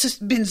he has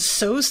been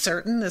so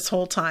certain this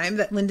whole time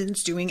that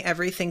Lyndon's doing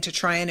everything to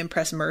try and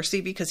impress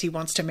Mercy because he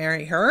wants to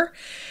marry her.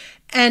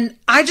 And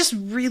I just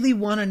really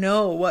want to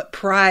know what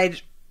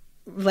Pride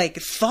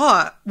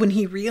thought when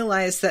he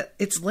realized that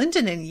it's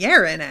Lyndon and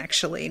Yaren,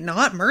 actually,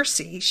 not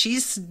Mercy.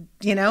 She's,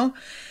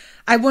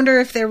 I wonder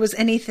if there was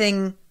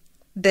anything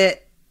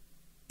that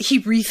he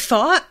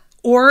rethought,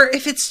 or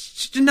if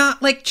it's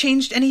not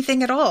changed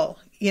anything at all.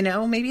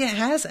 Maybe it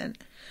hasn't.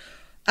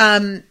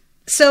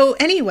 So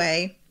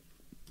anyway,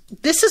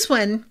 this is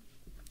when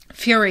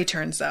Fury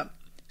turns up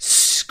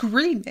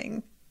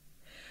screaming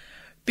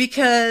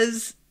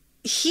because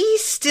he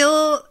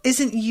still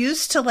isn't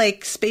used to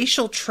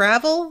spatial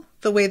travel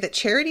the way that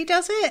Charity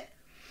does it.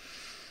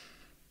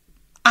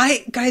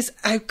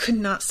 I could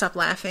not stop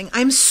laughing.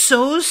 I'm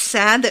so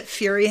sad that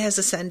Fury has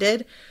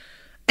ascended,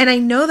 and I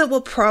know that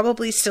we'll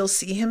probably still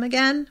see him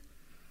again,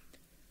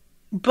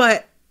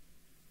 but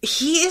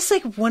he is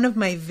one of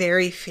my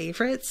very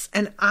favorites,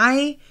 and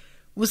I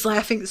was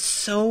laughing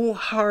so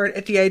hard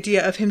at the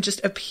idea of him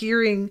just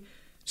appearing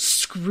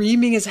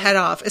screaming his head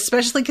off,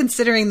 especially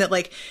considering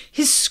that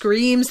his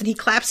screams, and he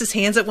claps his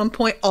hands at one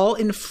point, all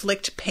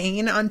inflict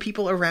pain on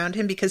people around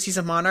him because he's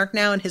a monarch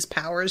now and his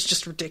power is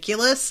just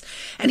ridiculous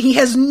and he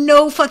has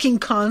no fucking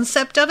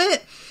concept of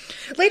it.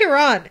 Later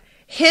on,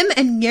 him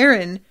and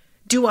Yaren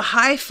do a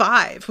high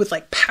five with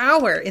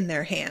power in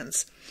their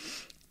hands,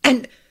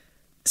 and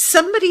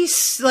somebody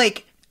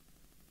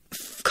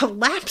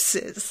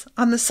collapses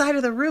on the side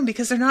of the room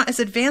because they're not as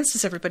advanced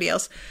as everybody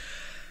else.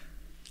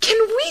 Can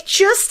we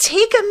just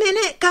take a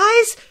minute,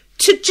 guys,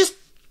 to just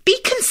be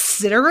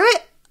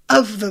considerate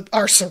of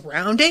our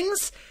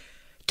surroundings?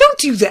 Don't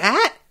do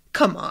that.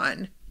 Come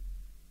on.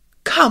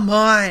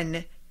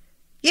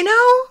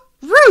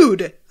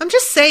 Rude. I'm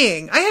just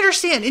saying. I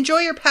understand. Enjoy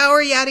your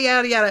power, yada,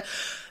 yada, yada.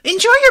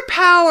 Enjoy your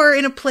power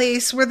in a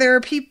place where there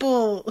are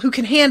people who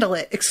can handle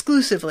it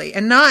exclusively,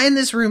 and not in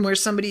this room where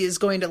somebody is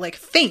going to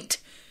faint.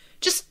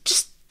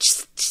 Just,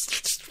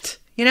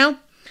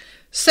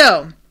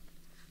 So,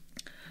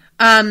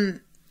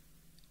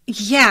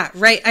 yeah,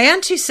 right.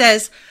 Ayantu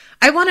says,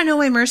 I want to know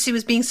why Mercy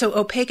was being so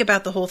opaque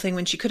about the whole thing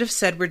when she could have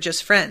said we're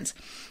just friends.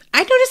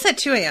 I noticed that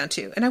too,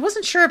 Ayantu, and I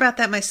wasn't sure about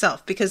that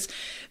myself, because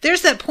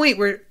there's that point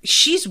where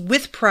she's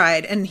with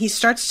Pride and he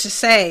starts to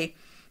say,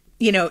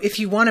 if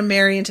you want to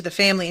marry into the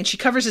family, and she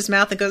covers his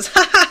mouth and goes,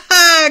 ha ha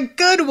ha,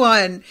 good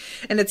one.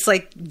 And it's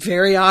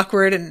very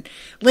awkward, and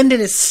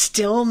Lyndon is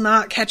still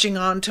not catching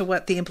on to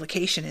what the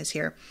implication is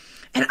here.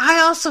 And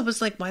I also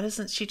was why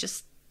doesn't she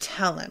just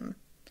tell him?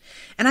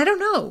 And I don't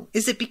know.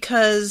 Is it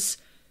because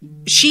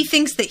she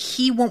thinks that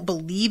he won't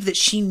believe that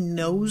she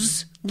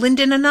knows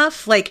Lyndon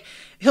enough?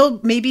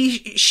 Maybe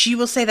she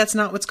will say that's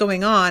not what's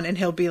going on, and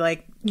he'll be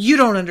you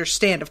don't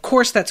understand. Of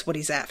course that's what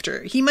he's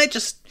after. He might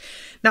just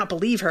not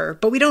believe her,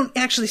 but we don't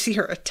actually see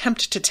her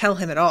attempt to tell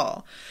him at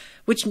all,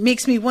 which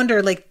makes me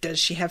wonder, does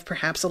she have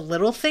perhaps a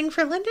little thing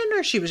for Lyndon,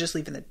 or she was just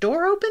leaving the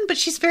door open? But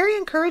she's very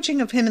encouraging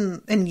of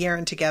him and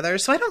Yaren together,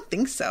 so I don't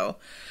think so.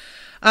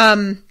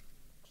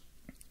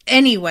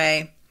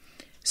 Anyway,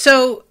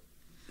 so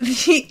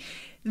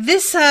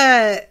this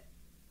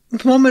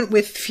moment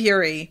with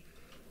Fury,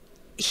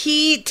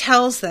 he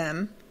tells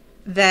them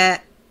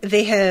that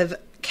they have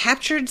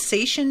captured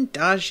Seishen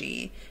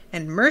Daji,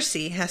 and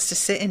Mercy has to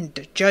sit in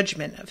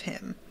judgment of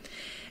him.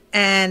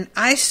 And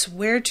I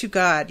swear to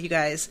God, you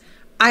guys,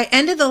 I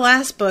ended the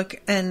last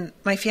book, and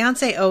my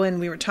fiance Owen,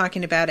 we were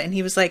talking about it, and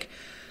he was like,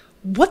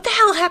 what the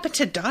hell happened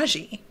to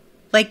Daji?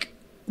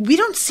 We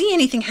don't see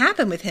anything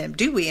happen with him,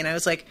 do we? And I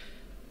was like,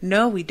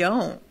 no, we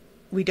don't.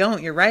 We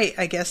don't. You're right.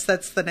 I guess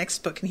that's the next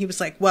book. And he was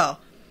like, well,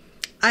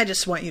 I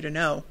just want you to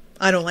know,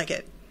 I don't like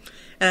it.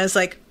 And I was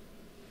like,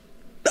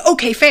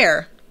 okay,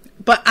 fair.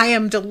 But I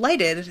am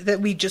delighted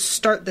that we just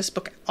start this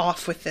book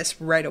off with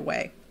this right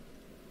away.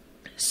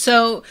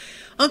 So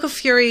Uncle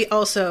Fury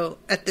also,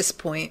 at this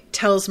point,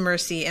 tells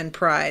Mercy and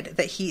Pride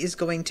that he is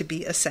going to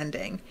be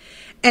ascending.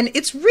 And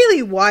it's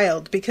really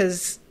wild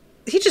because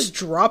he just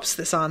drops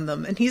this on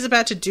them, and he's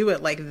about to do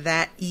it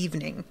that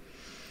evening.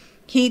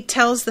 He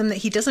tells them that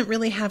he doesn't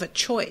really have a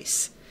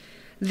choice.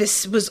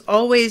 This was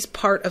always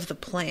part of the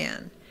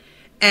plan.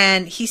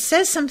 And he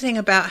says something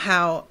about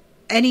how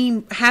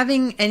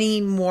having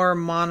any more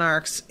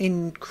monarchs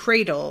in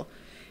Cradle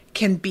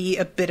can be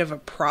a bit of a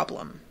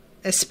problem,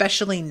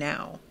 especially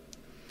now.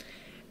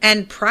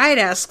 And Pride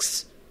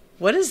asks,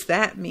 what does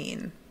that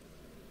mean?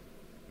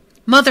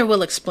 Mother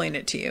will explain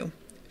it to you.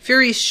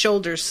 Fury's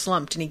shoulders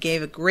slumped and he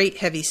gave a great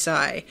heavy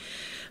sigh.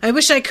 I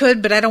wish I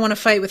could, but I don't want to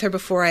fight with her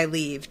before I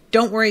leave.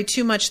 Don't worry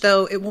too much,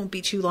 though. It won't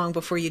be too long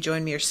before you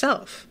join me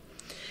yourself.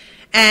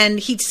 And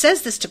he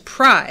says this to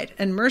Pride,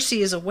 and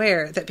Mercy is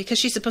aware that because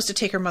she's supposed to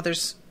take her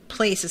mother's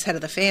place as head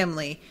of the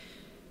family,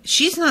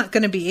 she's not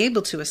going to be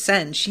able to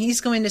ascend. She's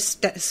going to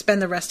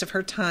spend the rest of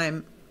her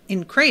time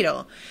in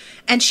Cradle.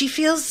 And she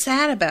feels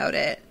sad about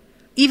it,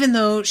 even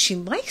though she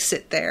likes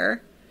it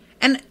there.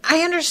 And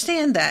I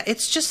understand that.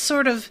 It's just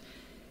sort of,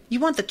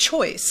 you want the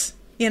choice.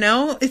 You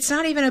know, it's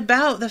not even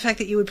about the fact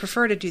that you would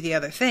prefer to do the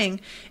other thing.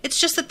 It's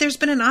just that there's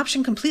been an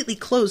option completely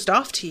closed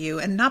off to you,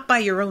 and not by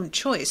your own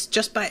choice,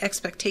 just by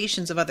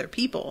expectations of other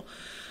people,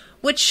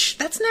 which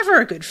that's never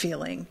a good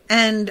feeling.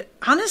 And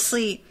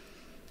honestly,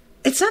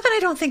 it's not that I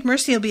don't think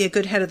Mercy will be a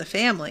good head of the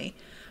family,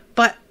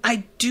 but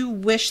I do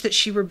wish that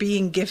she were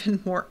being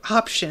given more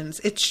options.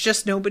 It's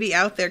just nobody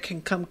out there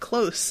can come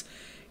close,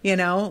 you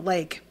know,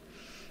 like,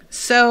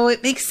 so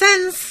it makes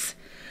sense.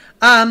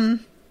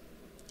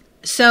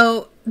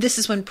 So this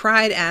is when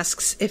Pride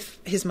asks if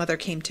his mother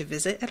came to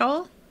visit at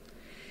all.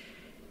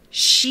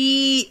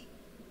 He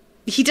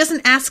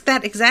doesn't ask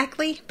that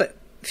exactly, but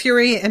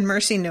Fury and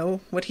Mercy know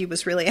what he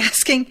was really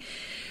asking.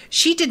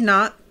 She did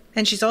not,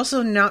 and she's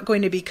also not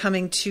going to be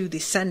coming to the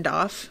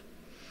send-off.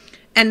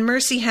 And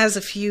Mercy has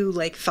a few,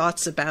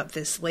 thoughts about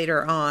this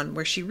later on,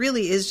 where she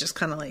really is just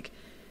kind of like,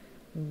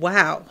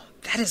 wow,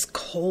 that is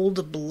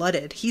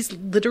cold-blooded. He's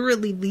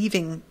literally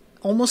leaving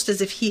almost as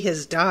if he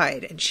has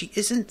died, and she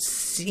isn't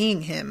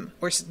seeing him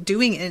or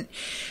doing it.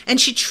 And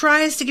she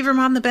tries to give her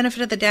mom the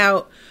benefit of the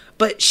doubt,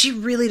 but she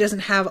really doesn't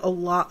have a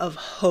lot of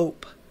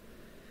hope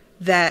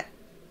that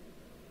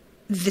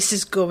this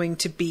is going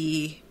to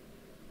be,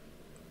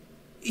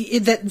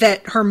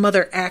 that her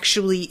mother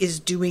actually is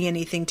doing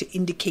anything to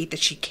indicate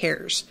that she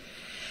cares.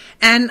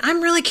 And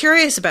I'm really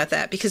curious about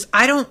that, because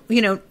I don't,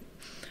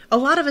 a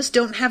lot of us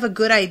don't have a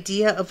good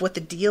idea of what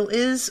the deal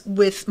is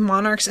with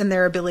monarchs and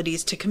their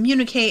abilities to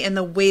communicate and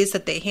the ways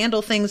that they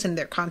handle things and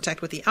their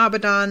contact with the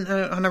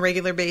Abidan on a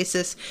regular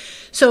basis.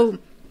 So,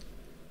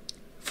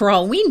 for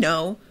all we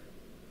know,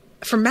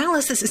 for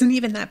Malice, this isn't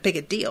even that big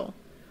a deal.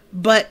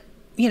 But,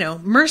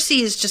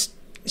 Mercy is just,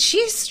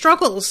 she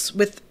struggles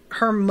with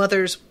her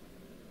mother's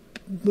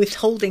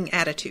withholding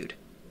attitude,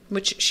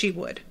 which she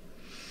would.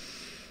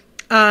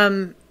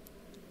 So,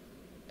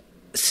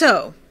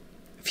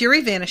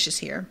 Fury vanishes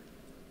here.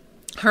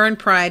 Her and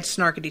Pride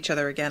snark at each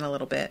other again a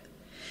little bit.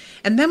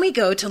 And then we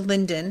go to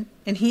Lyndon,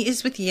 and he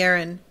is with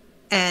Yaren,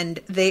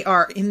 and they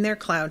are in their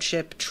cloud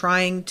ship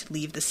trying to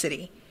leave the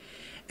city.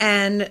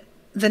 And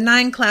the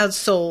Nine Cloud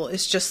Soul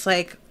is just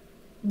like,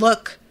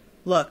 look,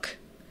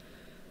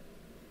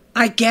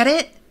 I get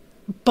it,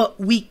 but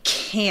we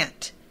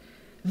can't.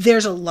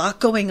 There's a lot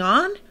going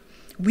on.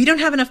 We don't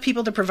have enough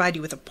people to provide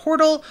you with a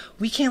portal.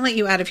 We can't let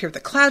you out of here with the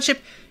cloud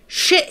ship.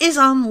 Shit is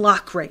on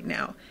lock right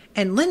now.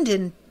 And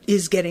Lyndon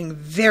is getting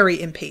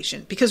very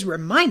impatient because,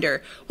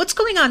 reminder, what's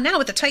going on now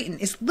with the Titan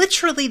is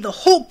literally the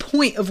whole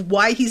point of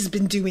why he's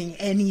been doing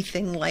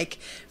anything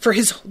for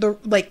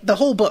the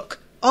whole book,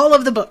 all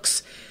of the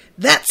books.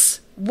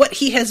 That's what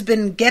he has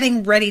been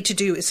getting ready to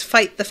do, is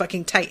fight the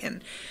fucking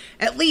Titan.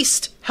 At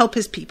least help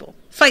his people.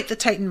 Fight the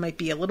Titan might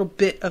be a little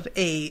bit of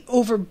a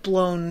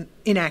overblown,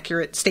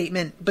 inaccurate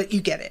statement, but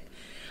you get it.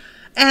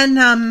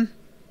 And,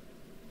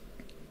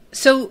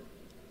 so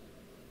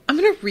I'm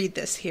going to read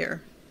this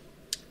here.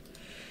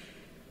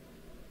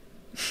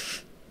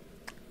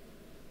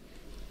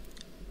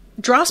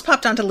 Dross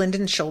popped onto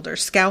Lyndon's shoulder,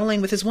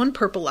 scowling with his one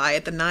purple eye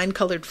at the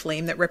 9-colored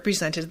flame that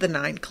represented the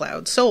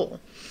 9-cloud soul.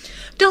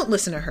 Don't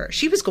listen to her.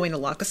 She was going to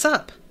lock us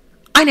up.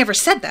 I never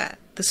said that,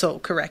 the soul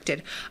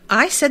corrected.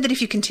 I said that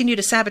if you continue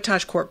to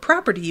sabotage court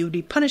property, you would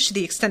be punished to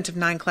the extent of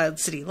 9-cloud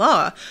city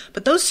law,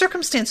 but those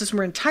circumstances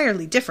were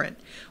entirely different.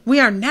 We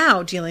are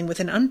now dealing with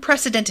an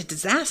unprecedented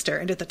disaster,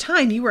 and at the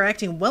time you were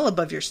acting well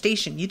above your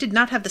station. You did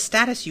not have the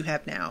status you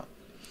have now.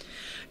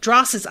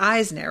 Dross's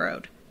eyes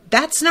narrowed.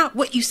 That's not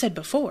what you said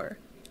before.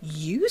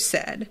 You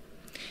said.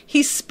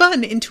 He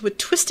spun into a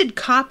twisted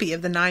copy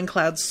of the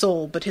 9-cloud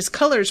soul, but his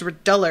colors were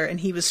duller and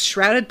he was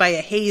shrouded by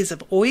a haze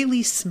of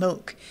oily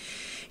smoke.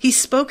 He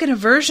spoke in a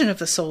version of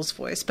the soul's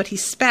voice, but he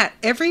spat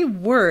every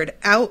word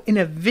out in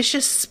a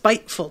vicious,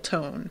 spiteful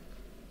tone.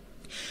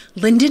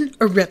 Lyndon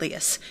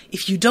Aurelius,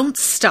 if you don't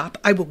stop,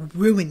 I will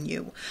ruin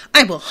you.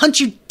 I will hunt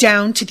you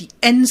down to the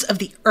ends of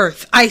the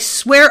earth. I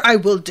swear I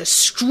will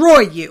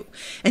destroy you.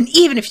 And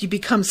even if you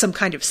become some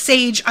kind of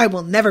sage, I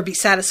will never be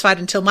satisfied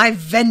until my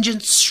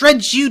vengeance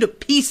shreds you to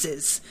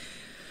pieces.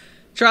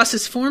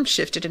 Dross's form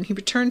shifted, and he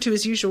returned to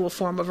his usual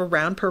form of a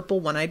round, purple,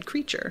 one-eyed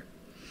creature.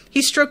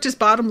 He stroked his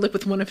bottom lip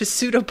with one of his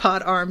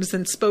pseudopod arms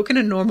and spoke in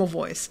a normal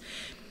voice.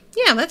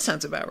 Yeah, that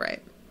sounds about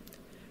right.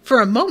 For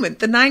a moment,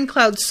 the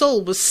Nine-Cloud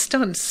soul was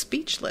stunned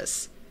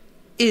speechless.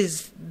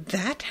 Is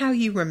that how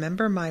you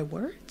remember my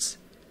words?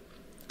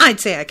 I'd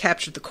say I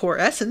captured the core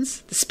essence,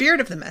 the spirit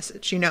of the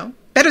message,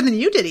 better than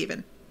you did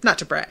even, not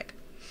to brag.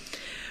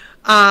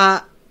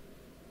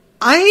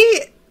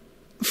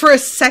 For a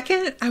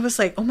second, I was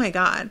like, oh my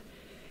God,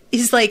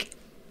 is like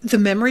the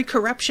memory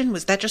corruption,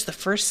 was that just the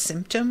first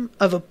symptom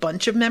of a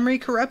bunch of memory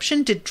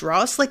corruption? Did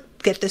Dross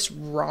get this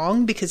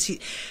wrong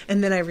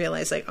and then I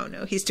realized oh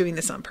no, he's doing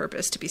this on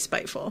purpose to be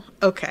spiteful.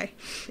 Okay.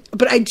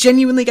 But I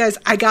genuinely, guys,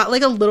 I got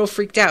a little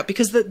freaked out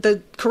because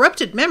the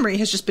corrupted memory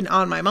has just been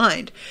on my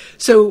mind.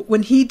 So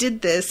when he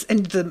did this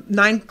and the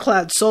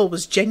Nine-Cloud soul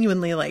was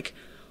genuinely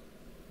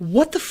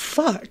what the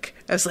fuck?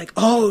 I was like,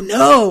 oh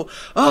no,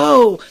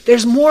 oh,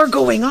 there's more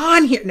going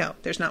on here. No,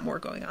 there's not more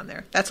going on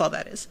there. That's all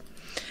that is.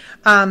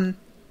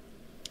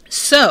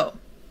 So,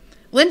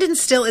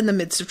 Lyndon's still in the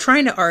midst of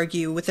trying to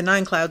argue with the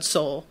Nine-Cloud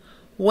soul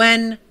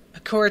when a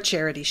core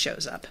charity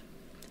shows up.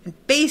 And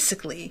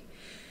basically,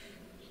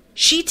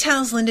 she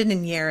tells Lyndon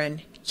and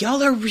Yaren,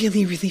 y'all are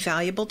really, really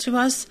valuable to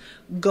us.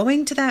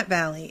 Going to that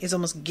valley is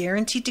almost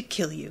guaranteed to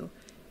kill you.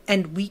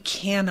 And we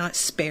cannot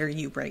spare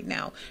you right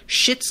now.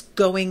 Shit's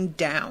going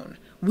down.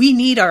 We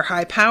need our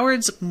high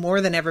powers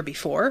more than ever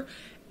before.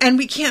 And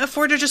we can't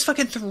afford to just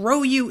fucking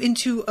throw you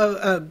into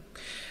a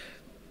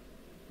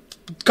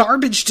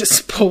garbage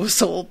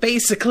disposal,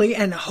 basically,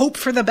 and hope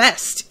for the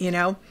best,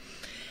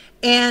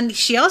 And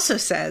she also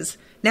says,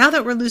 now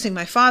that we're losing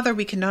my father,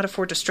 we cannot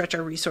afford to stretch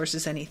our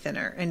resources any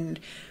thinner. And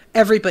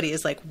everybody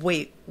is like,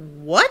 wait,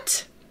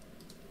 what?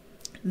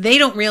 They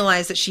don't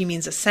realize that she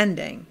means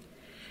ascending.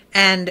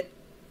 And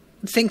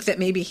think that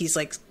maybe he's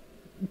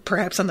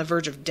perhaps on the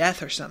verge of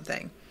death or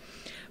something.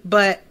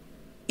 But,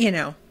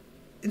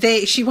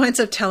 she winds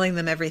up telling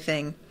them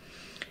everything.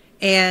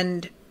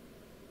 And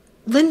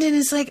Lyndon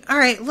is like, all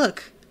right,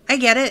 look, I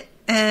get it.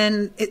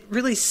 And it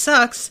really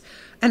sucks.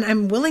 And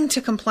I'm willing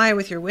to comply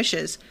with your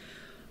wishes.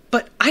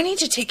 But I need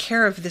to take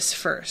care of this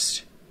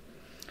first.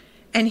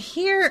 And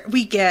here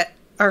we get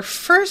our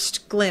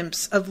first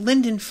glimpse of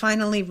Lyndon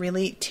finally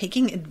really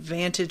taking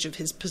advantage of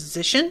his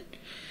position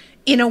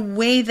in a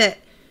way that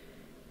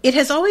it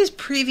has always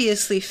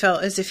previously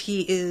felt as if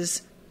he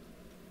is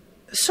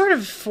sort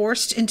of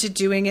forced into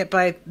doing it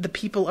by the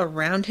people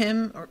around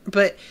him.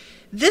 But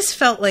this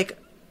felt like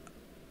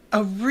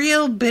a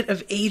real bit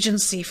of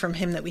agency from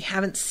him that we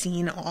haven't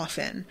seen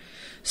often.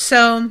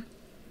 So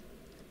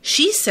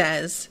she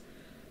says,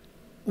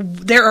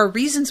 there are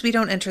reasons we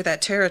don't enter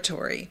that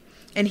territory.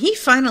 And he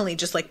finally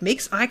just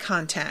makes eye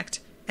contact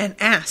and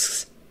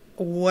asks,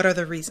 what are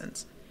the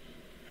reasons?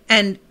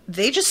 And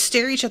they just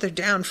stare each other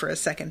down for a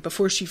second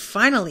before she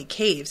finally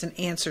caves and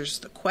answers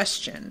the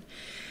question.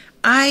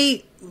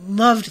 I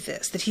loved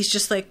this, that he's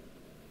just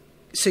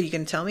so you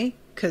can tell me?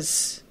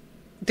 Because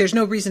there's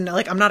no reason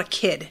to, I'm not a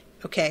kid,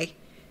 okay?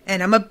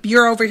 And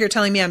you're over here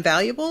telling me I'm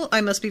valuable?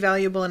 I must be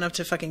valuable enough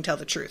to fucking tell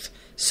the truth.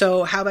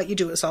 So how about you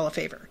do us all a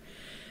favor?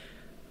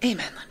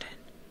 Amen, London.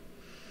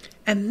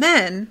 And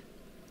then,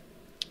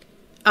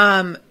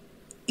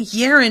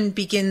 Yaren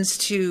begins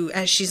to,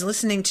 as she's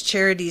listening to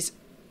Charity's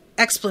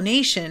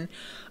explanation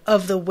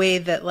of the way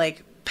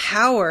that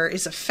power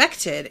is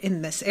affected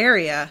in this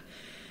area,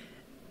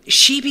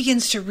 she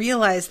begins to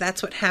realize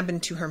that's what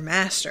happened to her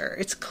master.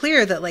 It's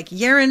clear that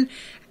Yaren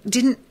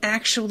didn't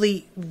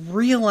actually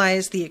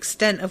realize the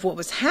extent of what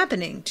was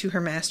happening to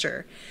her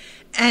master.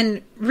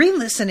 And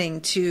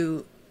re-listening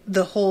to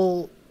the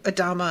whole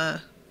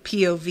Adama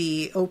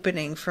POV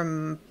opening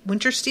from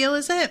Wintersteel,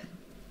 is it?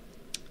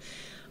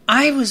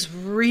 I was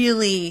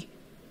really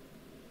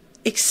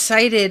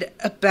excited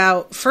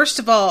about, first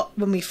of all,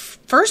 when we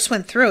first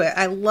went through it,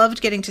 I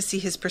loved getting to see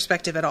his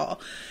perspective at all,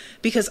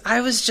 because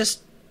I was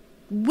just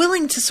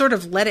willing to sort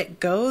of let it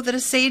go that a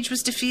sage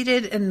was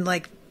defeated and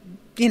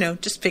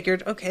just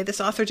figured, okay,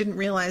 this author didn't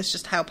realize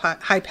just how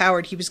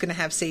high-powered he was going to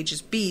have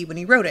sages be when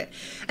he wrote it.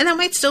 And that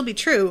might still be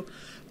true,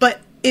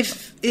 but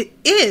if it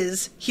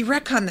is, he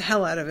retconned the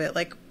hell out of it.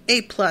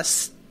 A+,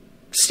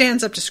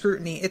 stands up to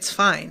scrutiny, it's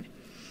fine.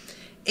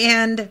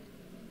 And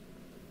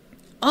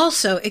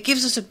also, it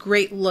gives us a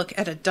great look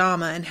at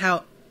Adama and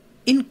how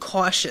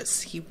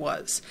incautious he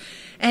was.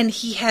 And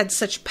he had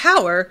such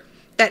power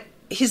that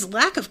his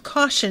lack of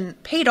caution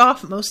paid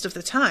off most of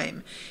the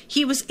time.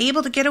 He was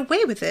able to get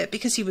away with it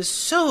because he was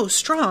so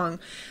strong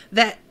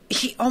that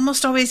he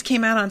almost always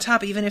came out on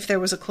top, even if there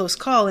was a close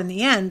call. In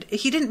the end,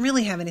 he didn't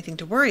really have anything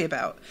to worry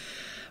about.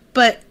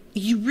 But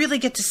you really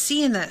get to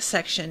see in that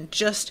section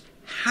just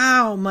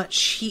how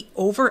much he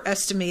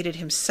overestimated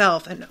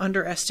himself and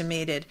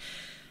underestimated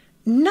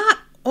not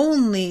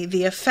only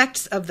the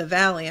effects of the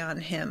valley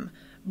on him,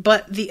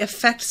 but the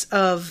effects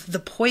of the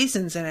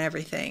poisons and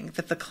everything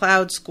that the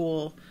Cloud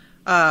School,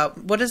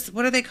 what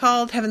are they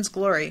called? Heaven's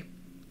Glory,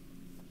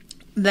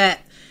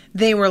 that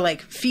they were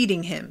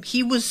feeding him.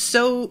 He was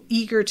so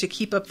eager to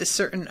keep up this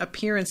certain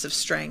appearance of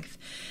strength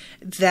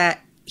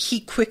that he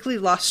quickly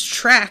lost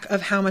track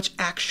of how much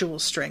actual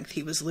strength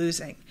he was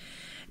losing.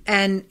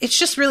 And it's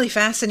just really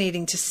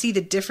fascinating to see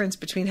the difference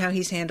between how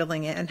he's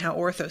handling it and how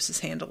Orthos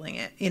is handling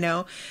it. You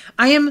know,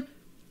 I am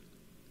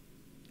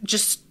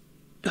just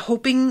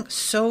hoping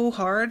so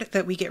hard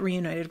that we get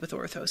reunited with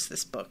Orthos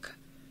this book.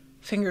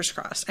 Fingers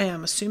crossed. I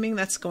am assuming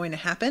that's going to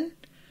happen.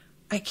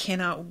 I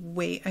cannot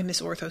wait. I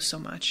miss Orthos so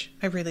much.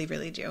 I really,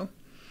 really do.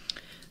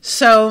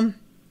 So,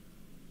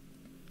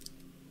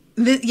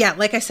 yeah,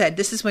 like I said,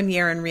 this is when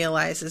Yaren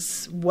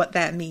realizes what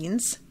that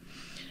means.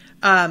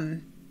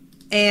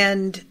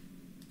 And,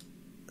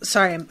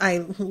 sorry,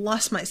 I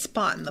lost my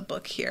spot in the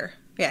book here.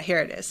 Yeah, here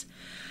it is.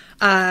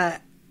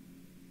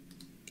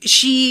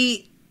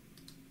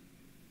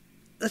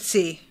 Let's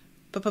see.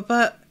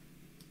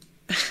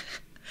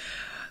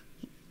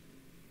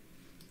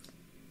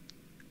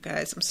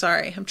 Guys, I'm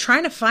sorry. I'm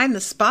trying to find the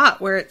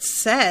spot where it's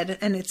said,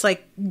 and it's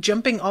like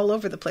jumping all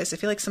over the place. I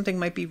feel like something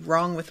might be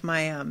wrong with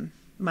my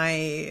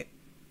my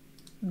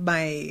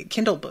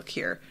Kindle book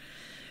here.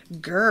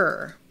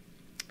 Grr.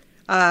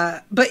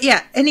 But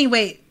yeah,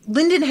 anyway,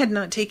 Lyndon had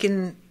not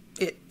taken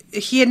it.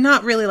 He had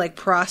not really like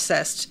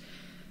processed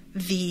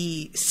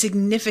the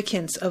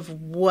significance of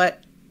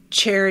what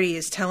Charity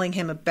is telling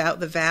him about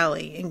the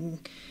valley in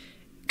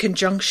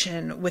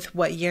conjunction with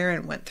what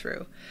Yaren went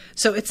through.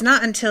 So it's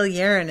not until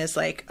Yaren is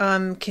like,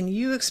 can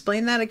you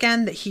explain that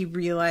again, that he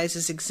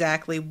realizes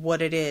exactly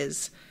what it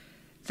is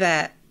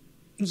that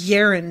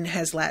Yaren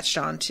has latched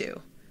onto.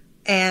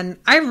 And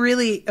I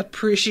really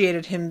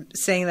appreciated him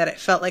saying that. It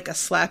felt like a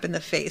slap in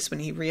the face when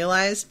he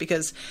realized,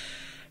 because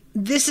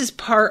this is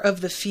part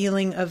of the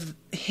feeling of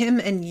him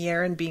and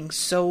Yaren being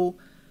so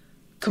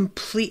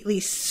completely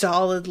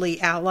solidly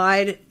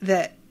allied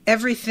that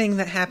everything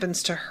that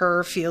happens to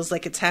her feels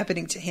like it's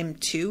happening to him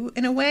too,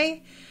 in a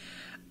way.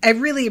 I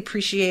really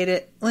appreciate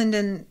it.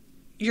 Lyndon,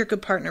 you're a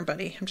good partner,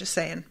 buddy. I'm just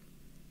saying.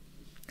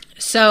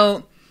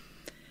 So,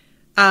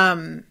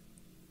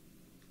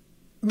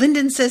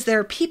 Lyndon says there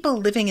are people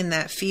living in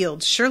that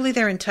field. Surely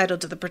they're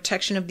entitled to the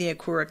protection of the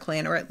Akura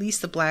clan, or at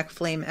least the Black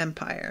Flame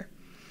Empire.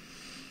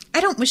 I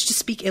don't wish to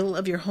speak ill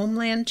of your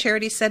homeland,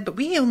 Charity said, but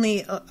we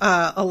only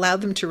allow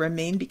them to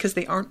remain because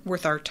they aren't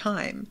worth our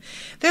time.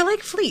 They're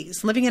like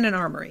fleas living in an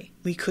armory.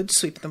 We could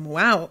sweep them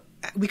out,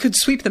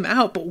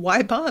 but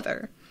why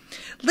bother?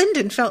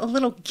 Lyndon felt a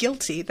little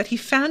guilty that he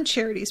found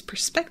Charity's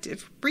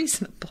perspective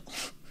reasonable.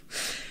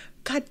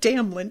 God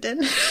damn,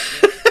 Lyndon.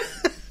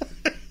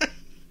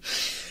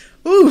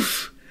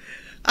 Oof.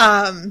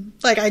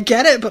 Like, I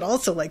get it, but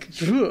also like,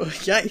 ugh,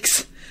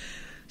 yikes.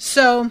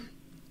 So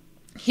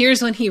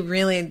here's when he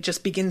really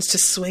just begins to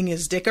swing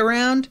his dick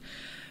around,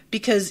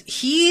 because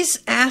he's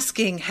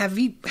asking,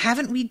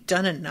 haven't we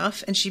done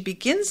enough? And she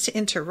begins to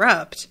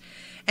interrupt,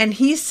 and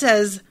he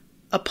says,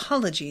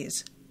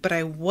 apologies, but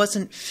I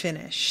wasn't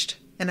finished.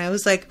 And I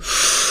was like,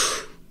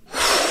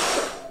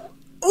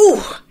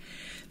 ooh,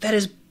 that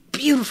is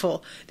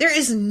beautiful. There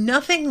is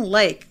nothing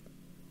like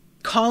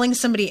calling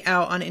somebody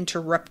out on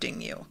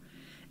interrupting you.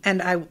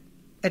 And I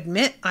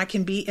admit I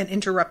can be an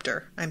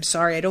interrupter. I'm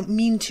sorry, I don't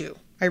mean to.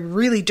 I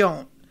really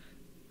don't.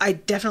 I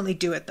definitely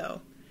do it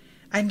though.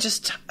 I'm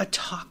just a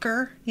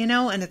talker, you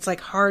know, and it's like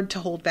hard to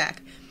hold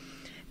back.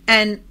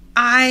 And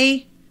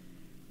I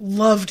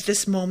loved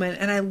this moment,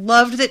 and I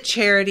loved that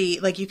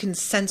Charity, like, you can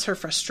sense her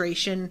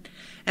frustration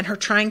and her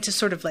trying to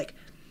sort of like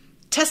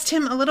test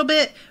him a little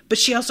bit, but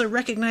she also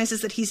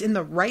recognizes that he's in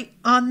the right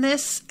on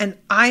this, and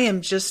I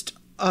am just,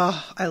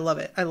 oh, I love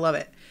it. I love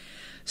it.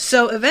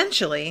 So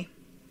eventually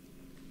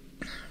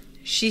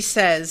she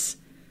says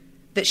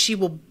that she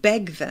will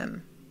beg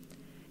them,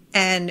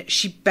 and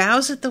she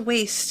bows at the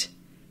waist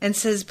and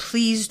says,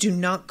 please do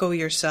not go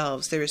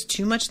yourselves. There is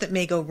too much that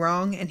may go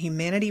wrong, and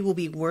humanity will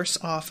be worse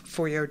off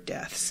for your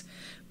deaths.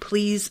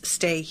 Please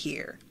stay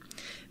here.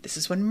 This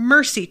is when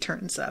Mercy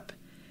turns up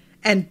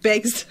and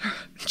begs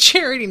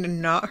Charity to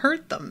not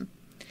hurt them.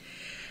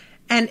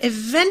 And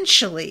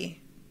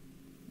eventually,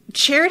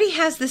 Charity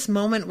has this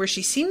moment where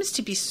she seems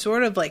to be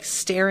sort of like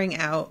staring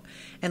out,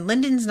 and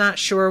Lyndon's not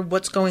sure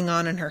what's going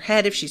on in her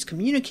head, if she's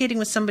communicating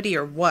with somebody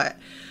or what.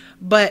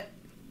 But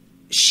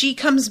she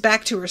comes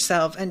back to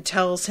herself and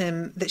tells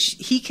him that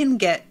he can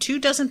get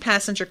 24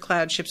 passenger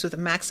cloud ships with a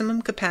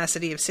maximum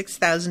capacity of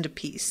 6,000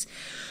 apiece,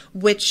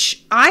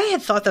 which I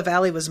had thought the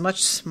valley was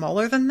much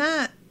smaller than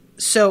that.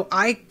 So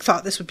I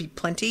thought this would be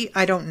plenty.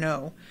 I don't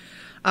know.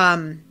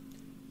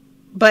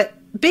 But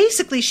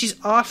basically she's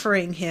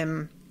offering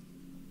him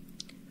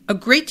a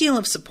great deal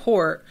of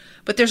support,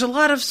 but there's a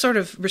lot of sort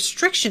of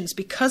restrictions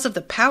because of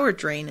the power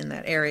drain in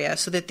that area,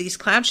 so that these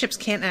cloud ships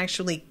can't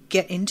actually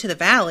get into the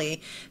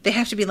valley. They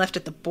have to be left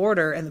at the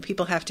border, and the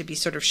people have to be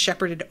sort of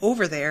shepherded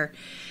over there.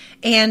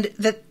 And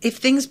that if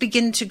things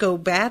begin to go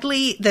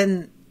badly,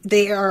 then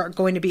they are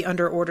going to be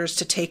under orders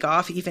to take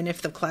off, even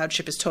if the cloud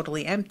ship is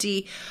totally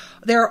empty.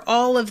 There are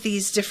all of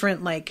these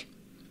different, like,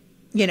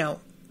 you know,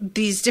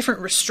 these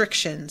different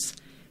restrictions.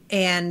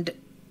 And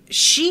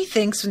she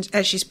thinks,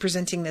 as she's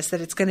presenting this,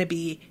 that it's going to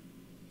be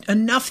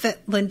enough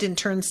that Lyndon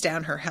turns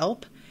down her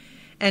help.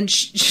 And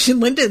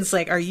Lyndon's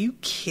like, are you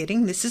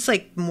kidding? This is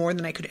like more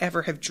than I could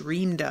ever have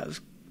dreamed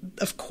of.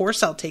 Of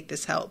course I'll take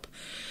this help.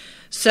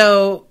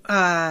 So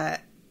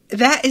that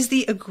is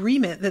the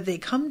agreement that they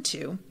come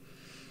to.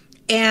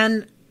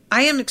 And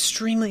I am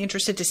extremely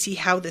interested to see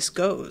how this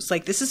goes.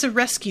 Like, this is a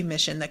rescue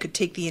mission that could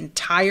take the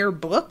entire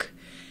book,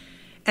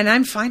 and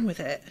I'm fine with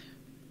it.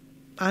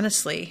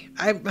 Honestly,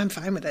 I'm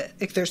fine with it.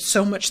 Like, there's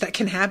so much that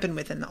can happen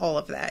within all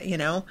of that, you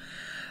know?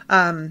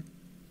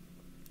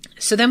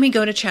 So then we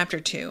go to chapter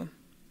 2.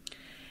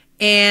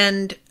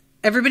 And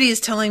everybody is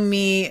telling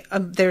me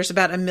there's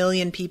about 1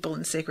 million people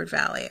in Sacred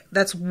Valley.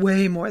 That's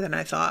way more than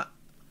I thought.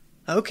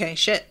 Okay,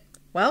 shit.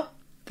 Well,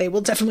 they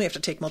will definitely have to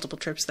take multiple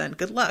trips then.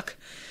 Good luck.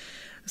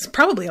 So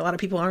probably a lot of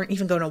people aren't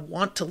even going to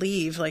want to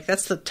leave. Like,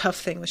 that's the tough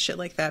thing with shit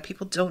like that.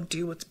 People don't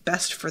do what's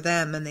best for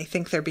them, and they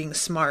think they're being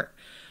smart.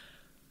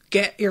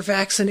 Get your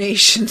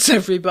vaccinations,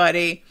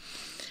 everybody.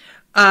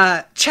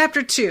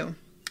 Chapter 2.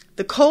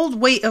 The cold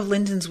weight of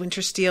Lyndon's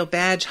Wintersteel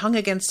badge hung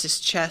against his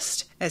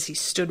chest as he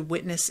stood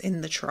witness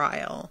in the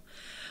trial.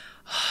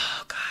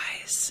 Oh,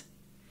 guys.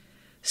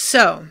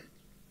 So,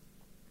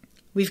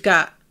 we've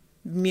got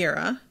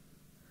Mira,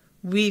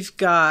 we've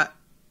got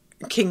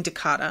King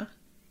Dakota,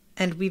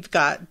 and we've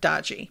got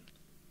Daji.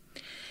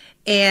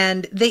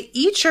 And they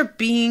each are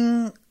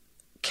being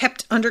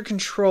kept under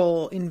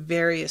control in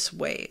various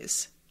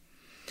ways.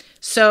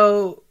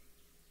 So,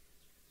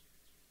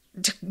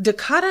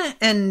 Dakota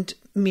and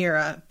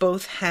Mira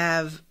both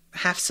have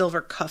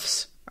half-silver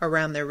cuffs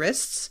around their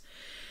wrists.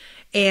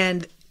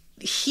 And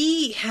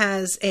he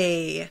has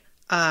a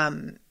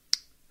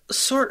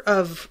sort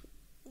of...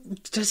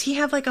 Does he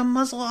have like a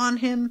muzzle on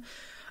him?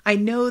 I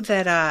know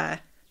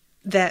that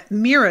that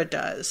Mira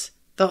does.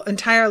 The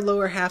entire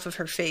lower half of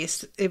her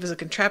face, it was a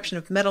contraption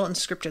of metal and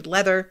scripted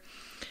leather.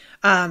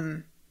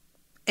 And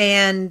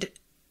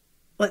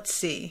let's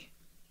see.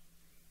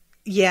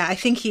 Yeah, I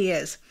think he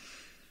is.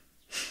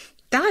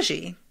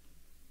 Daji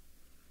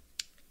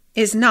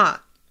is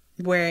not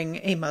wearing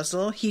a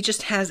muzzle. He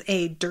just has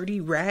a dirty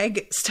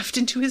rag stuffed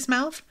into his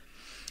mouth,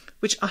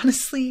 which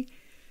honestly,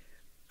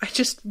 I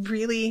just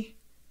really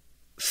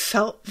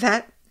felt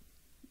that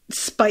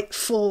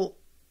spiteful,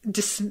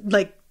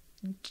 I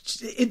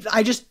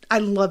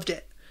loved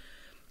it.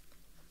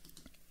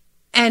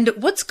 And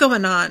what's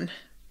going on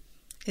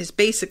is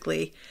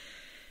basically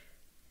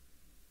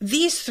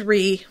these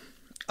three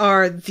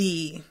are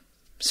the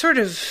sort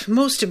of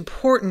most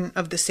important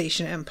of the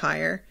Seishen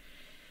Empire.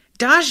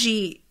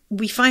 Daji,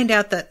 we find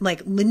out that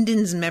like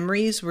Lyndon's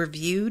memories were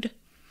viewed,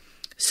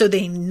 so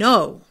they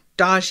know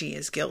Daji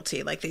is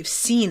guilty. Like, they've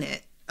seen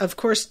it. Of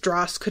course,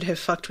 Dross could have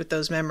fucked with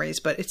those memories,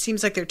 but it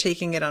seems like they're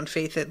taking it on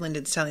faith that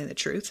Lyndon's telling the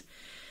truth.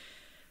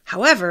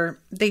 However,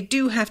 they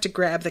do have to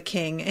grab the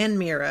king and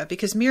Mira,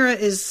 because Mira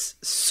is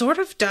sort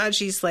of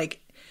Daji's,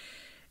 like,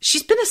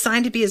 she's been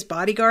assigned to be his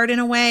bodyguard in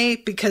a way,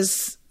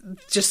 because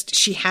just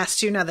she has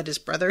to now that his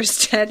brother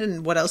is dead,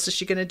 and what else is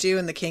she going to do?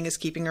 And the king is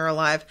keeping her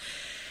alive.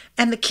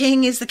 And the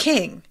king is the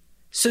king,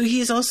 so he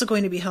is also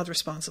going to be held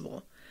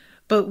responsible.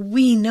 But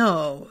we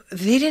know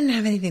they didn't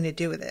have anything to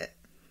do with it.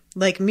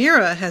 Like,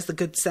 Mira has the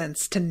good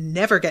sense to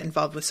never get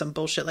involved with some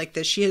bullshit like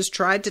this. She has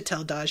tried to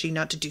tell Daji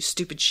not to do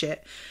stupid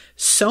shit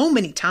so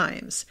many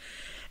times.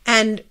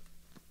 And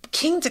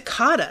King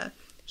Dakota,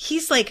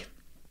 he's like,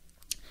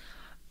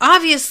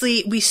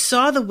 obviously we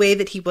saw the way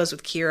that he was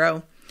with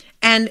Kiro,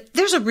 and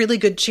there's a really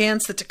good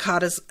chance that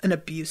Dakota's an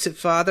abusive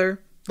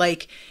father.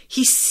 Like,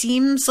 he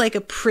seems like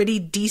a pretty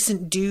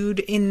decent dude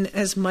in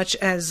as much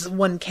as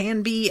one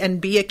can be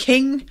and be a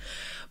king,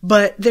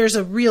 but there's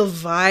a real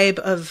vibe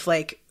of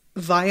like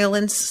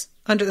violence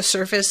under the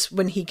surface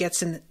when he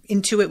gets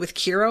into it with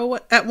Kiro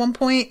at one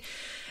point.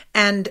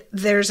 And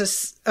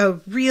there's a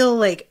real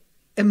like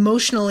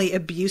emotionally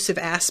abusive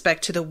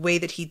aspect to the way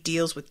that he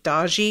deals with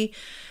Daji.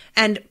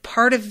 And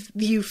part of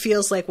you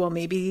feels like, well,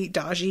 maybe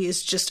Daji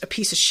is just a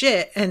piece of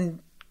shit, and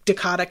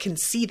Dakota can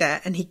see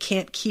that, and he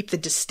can't keep the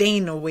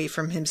disdain away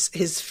from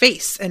his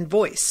face and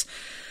voice.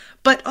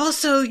 But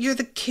also, you're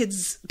the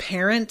kid's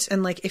parent,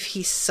 and like, if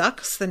he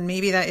sucks, then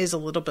maybe that is a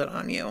little bit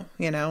on you,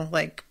 you know?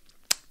 Like,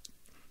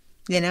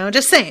 you know,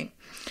 just saying.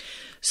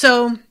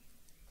 So,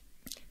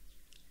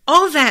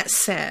 all that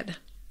said,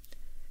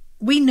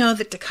 we know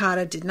that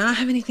Dakota did not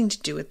have anything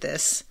to do with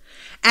this,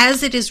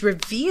 as it is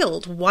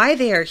revealed why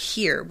they are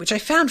here, which I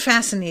found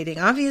fascinating.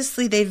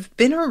 Obviously, they've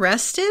been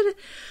arrested,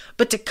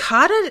 but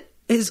Dakota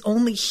is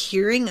only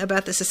hearing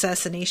about this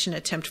assassination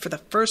attempt for the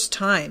first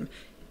time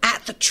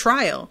at the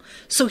trial.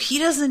 So he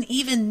doesn't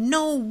even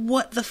know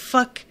what the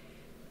fuck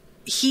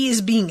he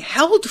is being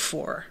held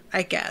for,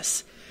 I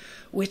guess.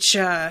 Which,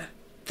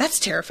 that's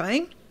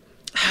terrifying.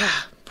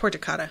 Poor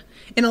Dakota.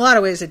 In a lot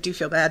of ways, I do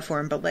feel bad for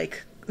him, but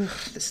like, ugh,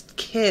 this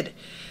kid.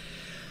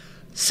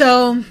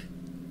 So,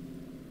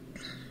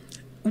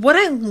 what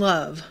I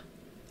love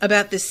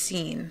about this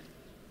scene,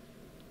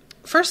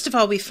 first of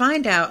all, we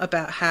find out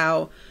about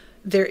how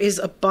there is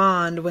a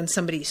bond when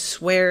somebody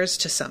swears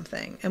to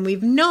something. And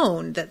we've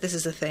known that this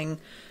is a thing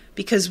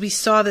because we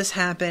saw this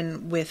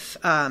happen with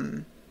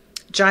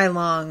Jai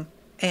Long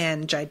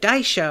and Jai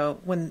Daisho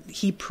when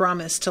he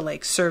promised to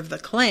like serve the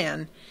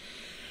clan.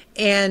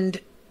 And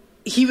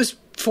he was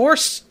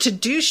forced to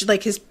do,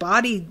 like his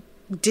body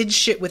did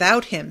shit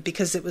without him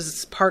because it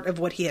was part of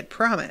what he had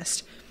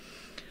promised.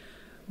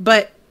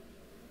 But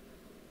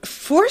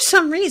for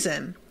some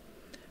reason,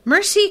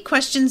 Mercy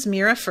questions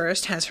Mira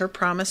first, has her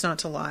promise not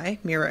to lie.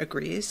 Mira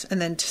agrees,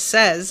 and then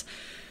says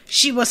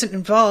she wasn't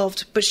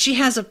involved, but she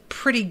has a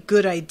pretty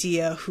good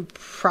idea who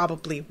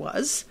probably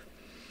was.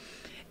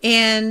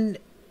 And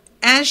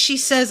as she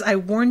says, I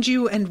warned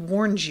you and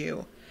warned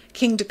you,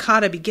 King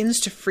Dakota begins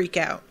to freak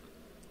out.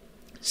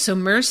 So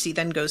Mercy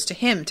then goes to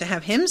him to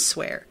have him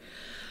swear.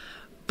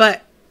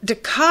 But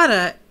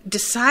Dakota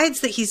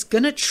decides that he's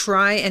going to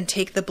try and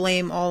take the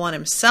blame all on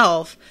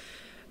himself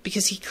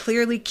because he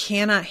clearly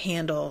cannot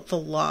handle the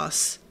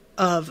loss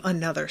of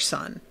another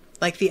son.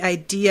 Like, the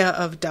idea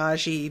of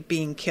Daji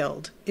being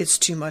killed is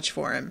too much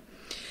for him.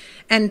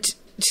 And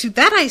to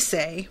that I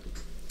say,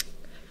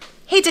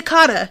 hey,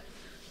 Dakota,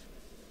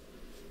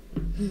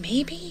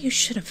 maybe you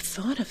should have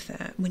thought of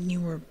that when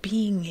you were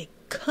being a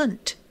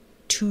cunt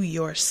to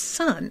your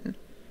son.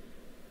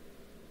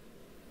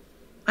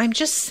 I'm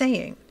just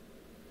saying,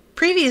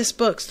 previous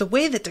books, the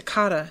way that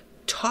Dakota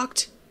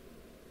talked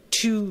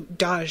to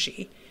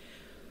Daji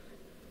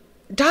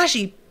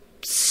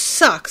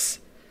sucks,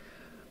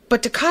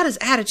 but Dakota's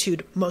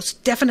attitude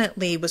most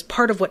definitely was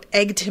part of what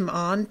egged him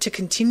on to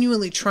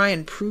continually try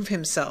and prove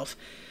himself,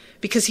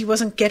 because he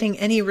wasn't getting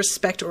any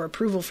respect or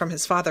approval from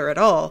his father at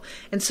all,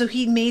 and so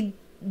he made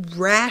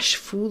rash,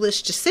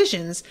 foolish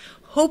decisions,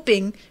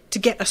 hoping to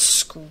get a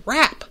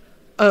scrap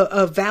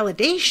of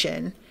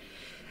validation.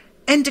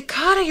 And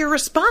Dakota, you're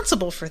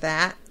responsible for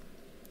that.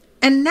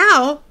 And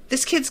now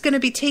this kid's going to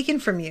be taken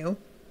from you.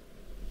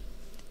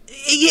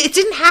 It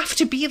didn't have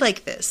to be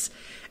like this.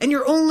 And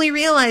you're only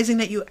realizing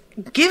that you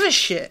give a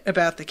shit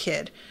about the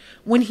kid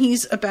when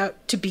he's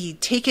about to be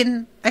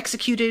taken,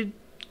 executed,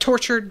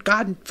 tortured,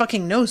 God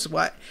fucking knows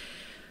what.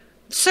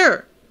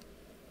 Sir,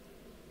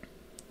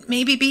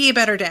 maybe be a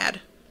better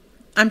dad.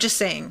 I'm just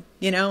saying,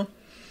 you know?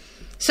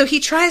 So he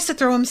tries to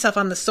throw himself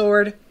on the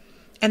sword,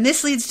 and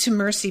this leads to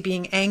Mercy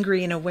being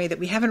angry in a way that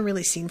we haven't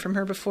really seen from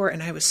her before,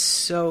 and I was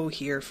so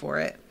here for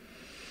it.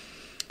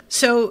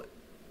 So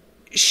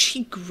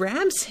she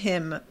grabs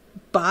him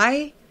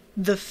by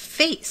the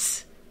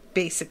face,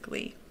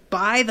 basically,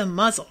 by the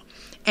muzzle,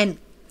 and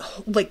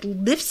like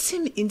lifts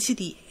him into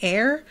the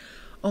air.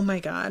 Oh my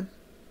God,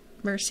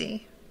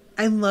 Mercy.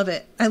 I love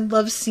it. I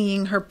love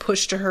seeing her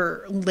push to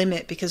her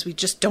limit because we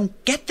just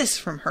don't get this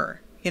from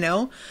her, you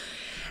know?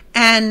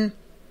 And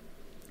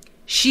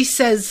she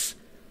says,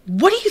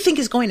 what do you think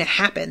is going to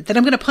happen? That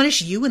I'm going to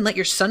punish you and let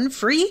your son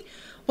free?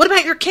 What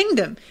about your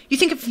kingdom? You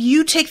think if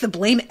you take the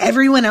blame,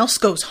 everyone else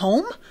goes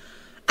home?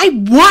 I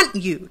want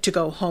you to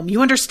go home.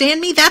 You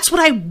understand me? That's what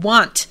I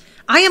want.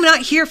 I am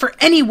not here for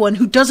anyone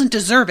who doesn't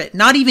deserve it.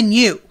 Not even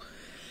you.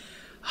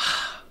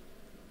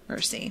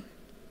 Mercy.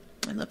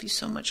 I love you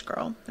so much,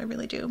 girl. I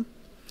really do.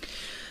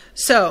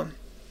 So,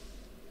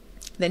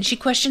 then she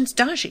questions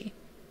Daji.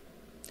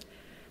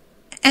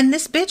 And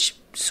this bitch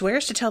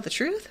swears to tell the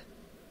truth.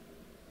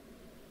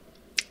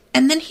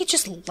 And then he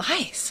just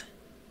lies.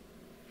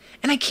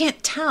 And I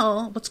can't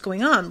tell what's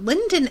going on.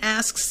 Lyndon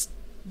asks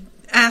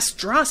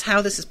Dross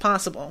how this is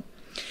possible.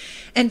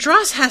 And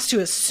Dross has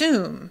to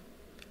assume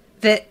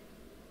that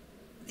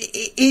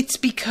it's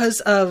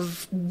because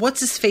of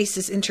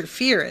what's-his-face's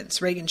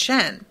interference, Reagan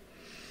Shen.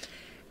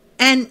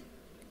 And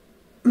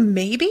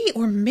maybe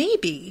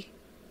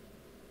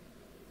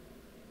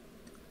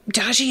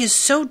Daji is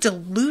so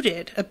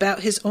deluded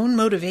about his own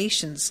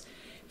motivations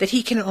that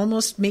he can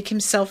almost make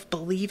himself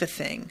believe a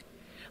thing.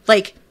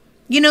 Like,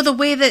 you know, the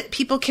way that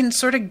people can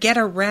sort of get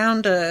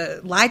around a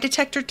lie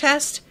detector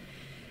test?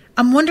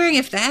 I'm wondering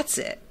if that's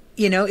it.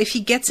 You know, if he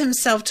gets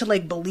himself to,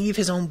 like, believe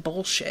his own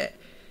bullshit,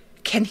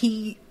 can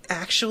he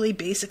actually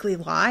basically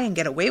lie and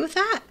get away with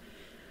that?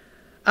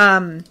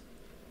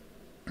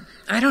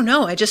 I don't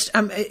know.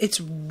 It's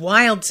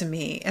wild to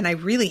me, and I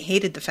really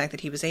hated the fact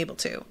that he was able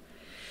to.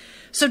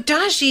 So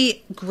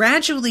Daji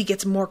gradually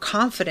gets more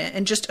confident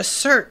and just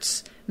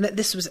asserts that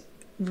this was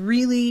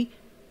really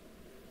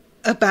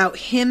about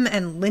him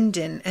and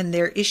Lyndon and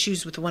their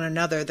issues with one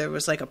another. There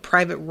was like a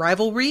private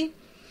rivalry.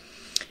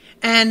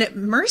 And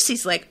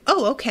Mercy's like,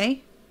 oh,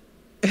 okay.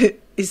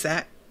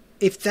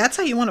 If that's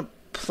how you want to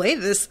play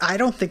this, I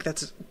don't think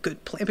that's a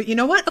good play. But you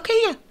know what? Okay,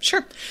 yeah,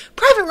 sure.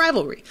 Private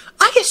rivalry.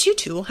 I guess you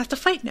two will have to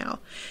fight now.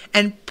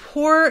 And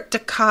poor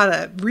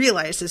Dakota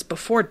realizes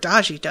before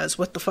Daji does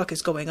what the fuck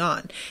is going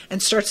on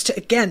and starts to,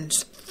 again,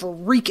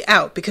 freak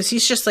out because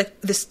he's just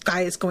like, this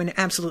guy is going to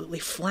absolutely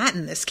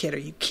flatten this kid. Are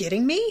you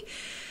kidding me?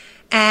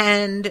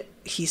 And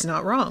he's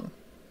not wrong.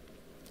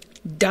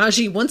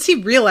 Daji, once he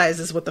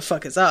realizes what the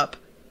fuck is up,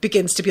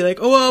 begins to be like,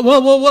 oh,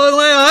 well,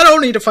 I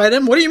don't need to fight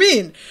him. What do you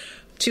mean?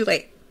 Too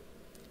late.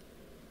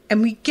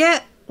 And we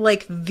get,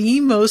 like, the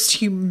most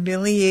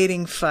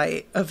humiliating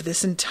fight of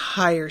this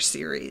entire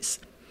series.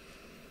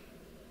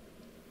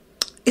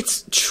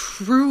 It's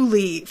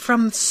truly,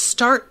 from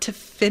start to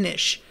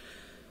finish,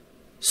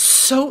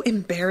 so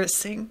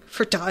embarrassing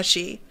for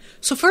Daji.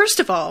 So first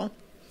of all,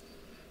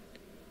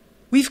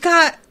 we've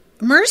got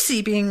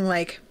Mercy being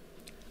like,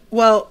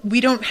 well, we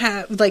don't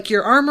have, like,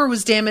 your armor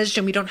was damaged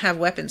and we don't have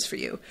weapons for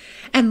you.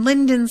 And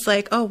Lyndon's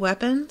like, oh,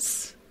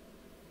 weapons?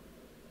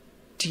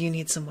 Do you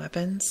need some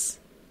weapons?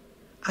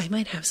 I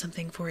might have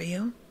something for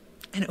you.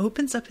 And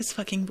opens up his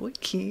fucking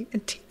void key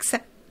and takes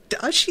out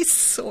Daji's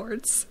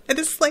swords. And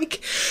it's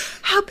like,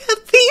 how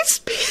about these,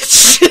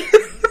 bitch?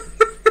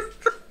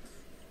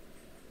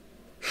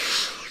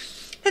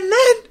 And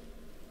then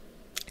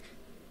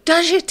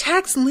Daji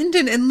attacks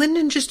Lyndon, and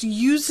Lyndon just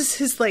uses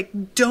his,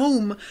 like,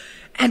 dome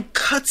and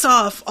cuts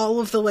off all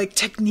of the, like,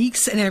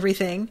 techniques and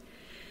everything.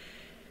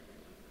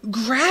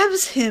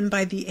 Grabs him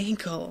by the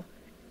ankle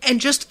and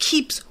just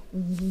keeps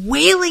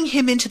wailing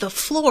him into the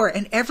floor.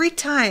 And every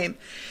time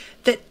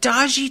that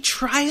Daji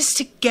tries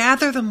to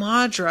gather the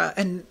Madra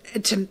and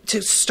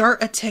to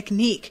start a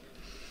technique,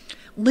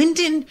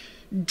 Lyndon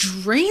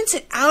drains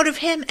it out of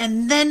him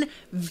and then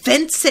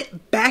vents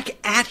it back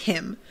at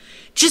him.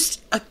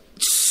 Just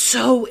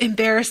so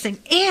embarrassing.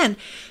 And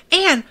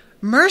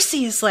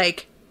Mercy is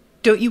like,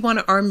 don't you want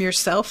to arm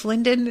yourself,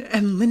 Lyndon?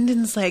 And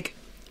Lyndon's like,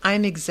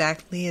 I'm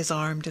exactly as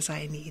armed as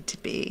I need to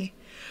be.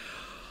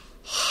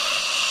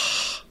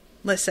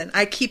 Listen,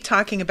 I keep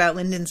talking about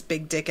Lyndon's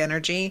big dick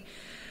energy.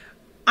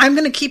 I'm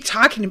going to keep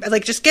talking about,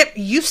 like, just get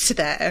used to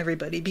that,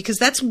 everybody, because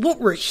that's what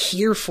we're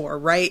here for,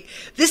 right?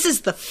 This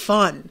is the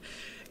fun.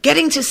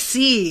 Getting to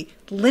see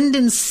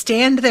Lyndon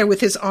stand there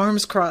with his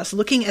arms crossed,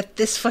 looking at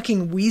this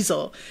fucking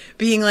weasel,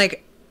 being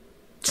like,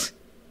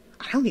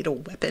 I don't need a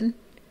weapon.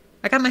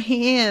 I got my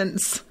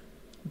hands.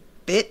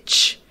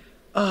 Bitch.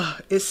 Oh,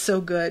 it's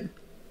so good.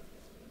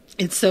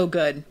 It's so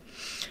good.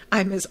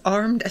 I'm as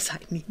armed as I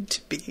need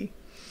to be.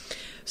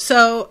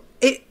 So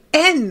it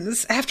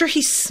ends after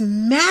he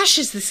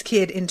smashes this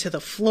kid into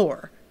the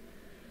floor.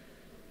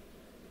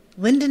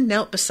 Lyndon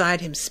knelt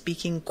beside him,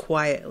 speaking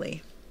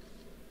quietly.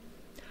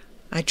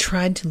 I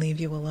tried to leave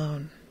you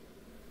alone.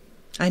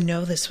 I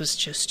know this was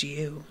just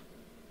you.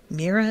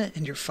 Mira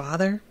and your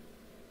father,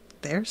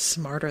 they're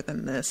smarter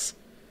than this.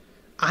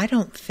 I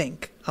don't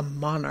think a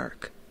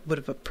monarch would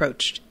have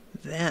approached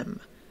them.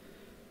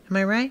 Am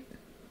I right?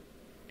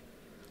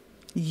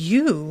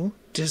 You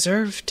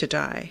deserve to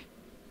die.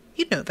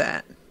 You know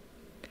that.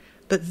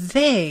 But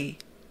they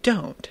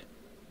don't,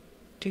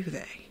 do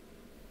they?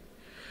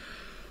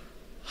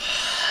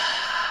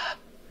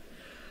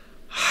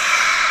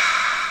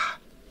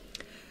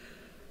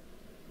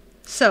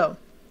 So,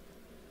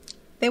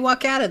 they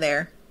walk out of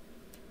there,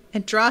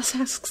 and Dross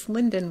asks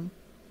Lyndon,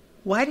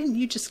 why didn't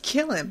you just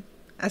kill him?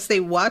 As they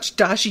watch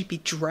Daji be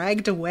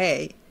dragged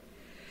away.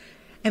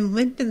 And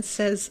Lyndon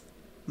says,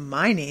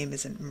 my name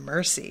isn't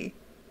Mercy.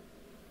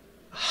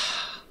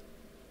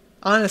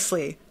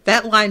 Honestly,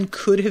 that line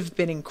could have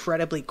been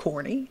incredibly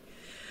corny.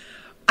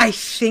 I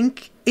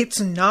think it's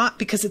not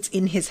because it's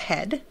in his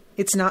head.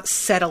 It's not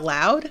said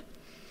aloud.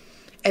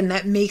 And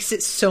that makes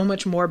it so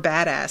much more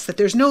badass. That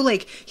there's no,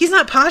 like, he's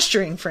not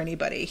posturing for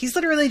anybody. He's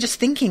literally just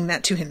thinking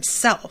that to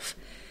himself.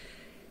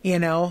 You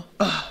know?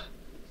 Ugh.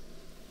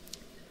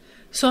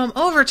 So I'm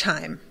over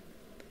time.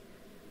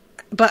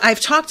 But I've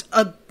talked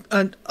a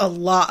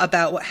lot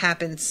about what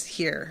happens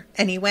here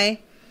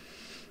anyway.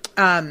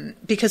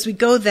 Because we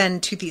go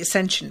then to the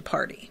Ascension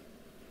party.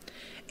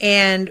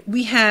 And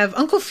we have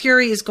Uncle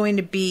Fury is going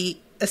to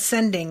be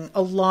ascending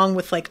along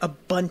with, like, a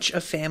bunch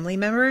of family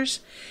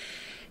members.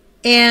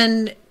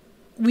 And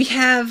we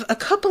have a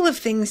couple of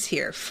things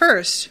here.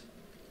 First,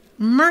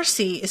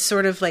 Mercy is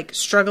sort of, like,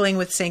 struggling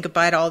with saying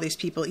goodbye to all these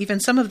people. Even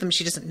some of them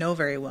she doesn't know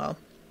very well.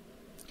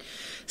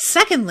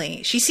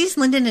 Secondly, she sees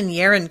Lyndon and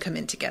Yaren come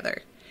in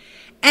together.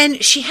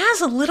 And she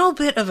has a little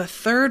bit of a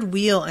third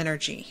wheel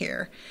energy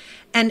here.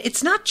 And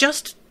it's not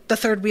just the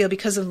third wheel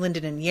because of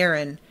Lyndon and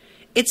Yaren.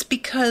 It's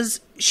because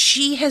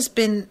she has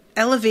been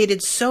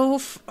elevated so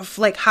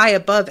like high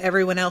above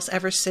everyone else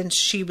ever since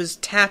she was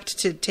tapped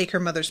to take her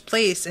mother's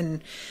place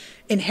and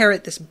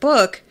inherit this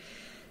book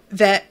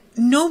that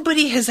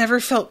nobody has ever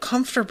felt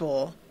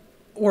comfortable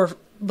or,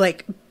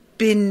 like,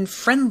 been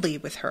friendly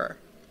with her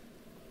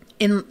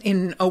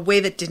in a way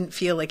that didn't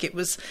feel like it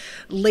was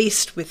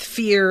laced with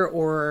fear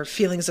or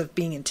feelings of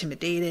being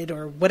intimidated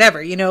or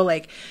whatever, you know,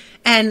 like,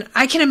 and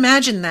I can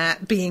imagine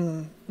that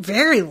being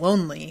very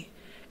lonely,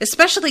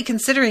 especially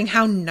considering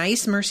how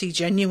nice Mercy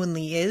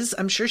genuinely is.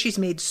 I'm sure she's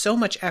made so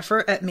much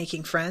effort at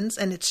making friends,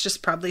 and it's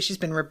just probably she's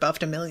been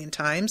rebuffed a million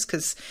times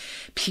because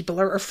people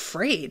are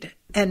afraid,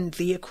 and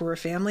the Akura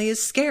family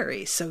is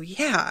scary. So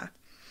yeah.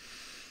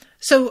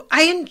 So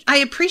I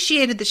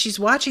appreciated that she's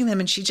watching them,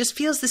 and she just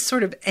feels this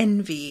sort of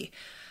envy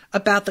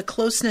about the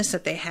closeness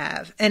that they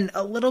have, and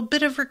a little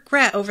bit of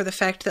regret over the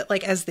fact that,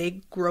 like, as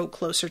they grow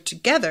closer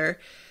together,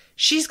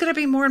 she's going to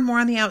be more and more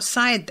on the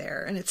outside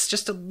there, and it's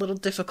just a little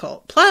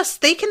difficult. Plus,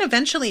 they can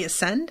eventually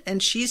ascend,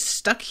 and she's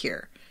stuck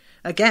here.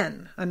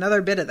 Again,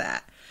 another bit of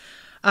that.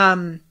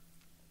 And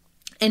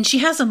she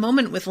has a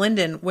moment with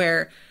Lyndon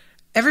where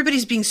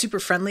everybody's being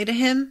super friendly to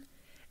him,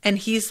 and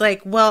he's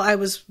like, well,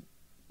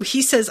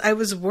 he says, I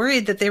was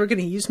worried that they were going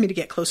to use me to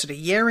get closer to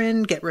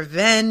Yaren, get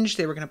revenge,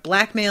 they were going to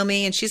blackmail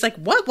me, and she's like,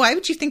 what? Why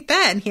would you think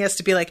that? And he has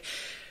to be like,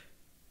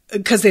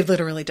 because they've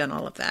literally done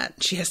all of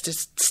that. She has to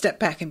step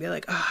back and be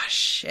like, oh,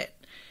 shit.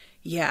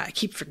 Yeah, I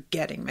keep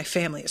forgetting. My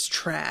family is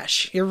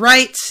trash. You're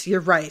right.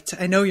 You're right.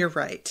 I know you're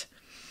right.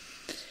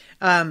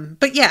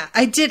 But yeah,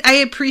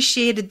 I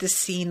appreciated this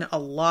scene a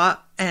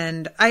lot.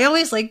 And I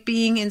always like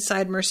being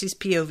inside Mercy's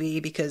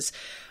POV because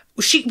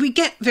we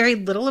get very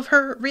little of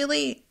her,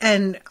 really.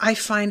 And I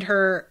find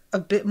her a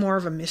bit more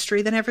of a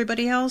mystery than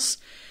everybody else.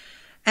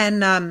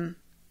 And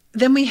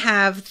then we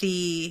have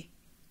the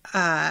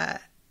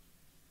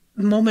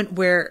moment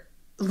where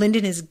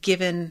Lyndon is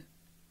given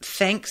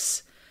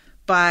thanks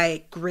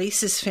by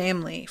Grace's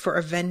family for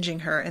avenging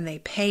her, and they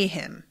pay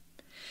him.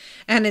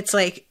 And it's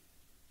like,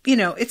 you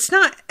know, it's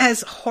not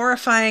as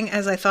horrifying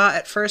as I thought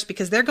at first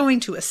because they're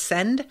going to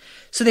ascend,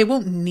 so they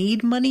won't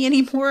need money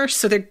anymore.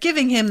 So they're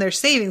giving him their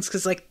savings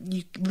because, like,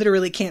 you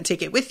literally can't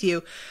take it with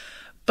you.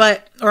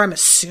 But, or I'm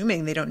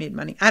assuming they don't need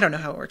money. I don't know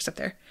how it works up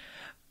there.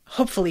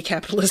 Hopefully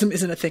capitalism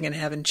isn't a thing in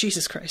heaven.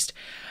 Jesus Christ.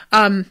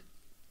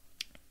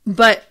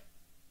 But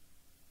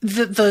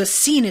the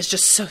scene is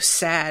just so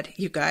sad,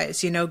 you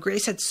guys. You know,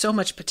 Grace had so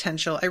much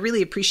potential. I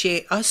really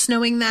appreciate us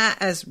knowing that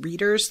as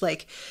readers,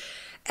 like,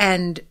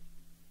 and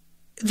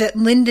that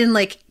Lyndon,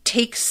 like,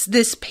 takes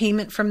this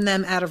payment from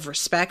them out of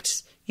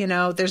respect. You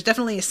know, there's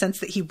definitely a sense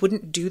that he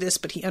wouldn't do this,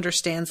 but he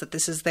understands that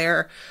this is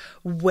their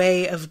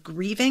way of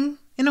grieving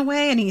in a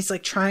way. And he's,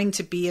 like, trying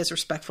to be as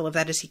respectful of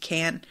that as he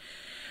can.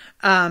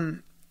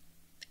 And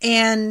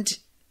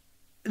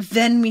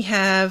then we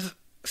have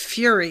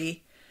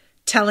Fury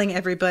telling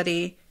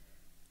everybody,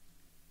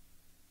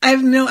 I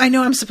know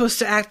I'm supposed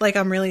to act like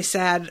I'm really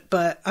sad,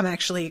 but I'm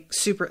actually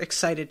super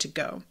excited to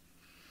go.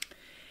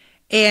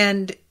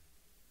 And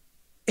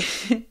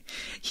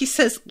he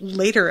says,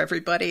 later,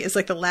 everybody, is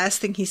like the last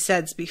thing he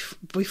says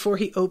before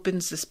he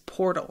opens this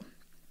portal.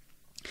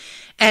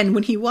 And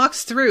when he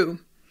walks through,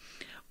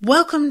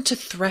 welcome to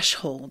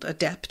Threshold,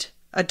 Adept,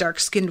 a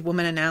dark-skinned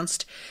woman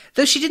announced.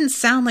 Though she didn't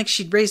sound like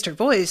she'd raised her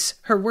voice,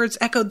 her words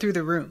echoed through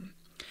the room.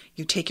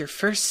 You take your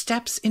first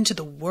steps into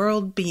the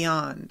world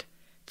beyond.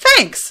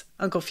 Thanks,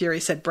 Uncle Fury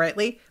said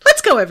brightly.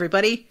 Let's go,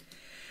 everybody.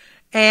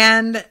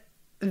 And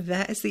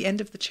that is the end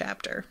of the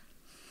chapter.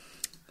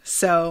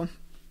 So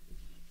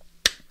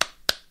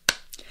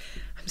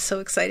I'm so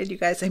excited, you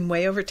guys. I'm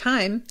way over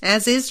time,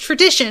 as is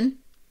tradition.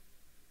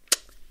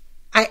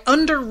 I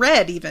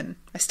underread even.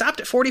 I stopped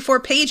at 44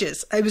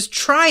 pages. I was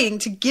trying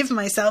to give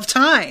myself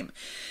time.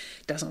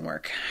 Doesn't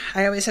work.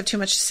 I always have too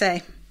much to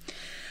say.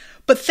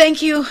 But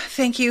thank you,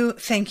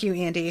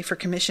 Andy, for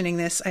commissioning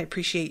this. I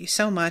appreciate you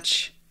so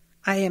much.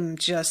 I am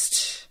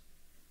just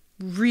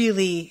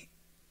really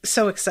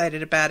so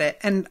excited about it.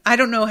 And I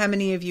don't know how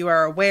many of you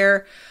are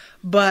aware,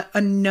 but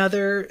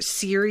another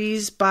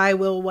series by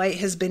Will White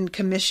has been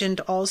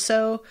commissioned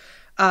also.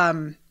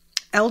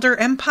 Elder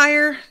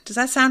Empire. Does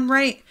that sound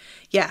right?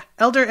 Yeah,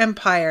 Elder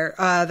Empire.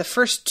 The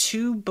first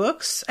 2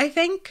 books, I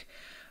think,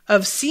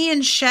 of Sea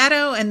and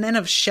Shadow, and then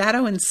of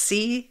Shadow and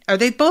Sea. Are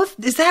they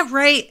both? Is that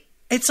right?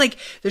 It's like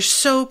they're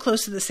so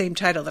close to the same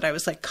title that I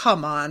was like,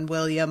 come on,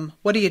 William,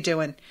 what are you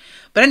doing?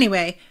 But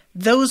anyway,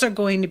 those are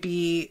going to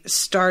be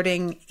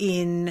starting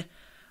in,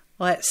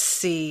 let's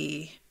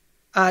see,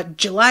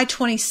 July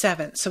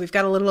 27th. So we've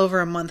got a little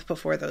over a month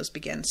before those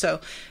begin. So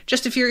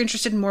just if you're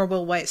interested in more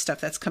Will White stuff,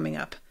 that's coming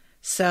up.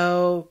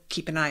 So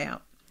keep an eye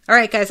out. All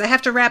right, guys, I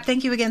have to wrap.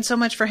 Thank you again so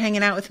much for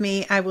hanging out with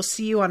me. I will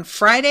see you on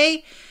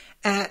Friday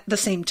at the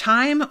same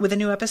time with a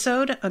new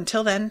episode.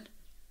 Until then,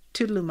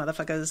 toodaloo,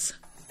 motherfuckers.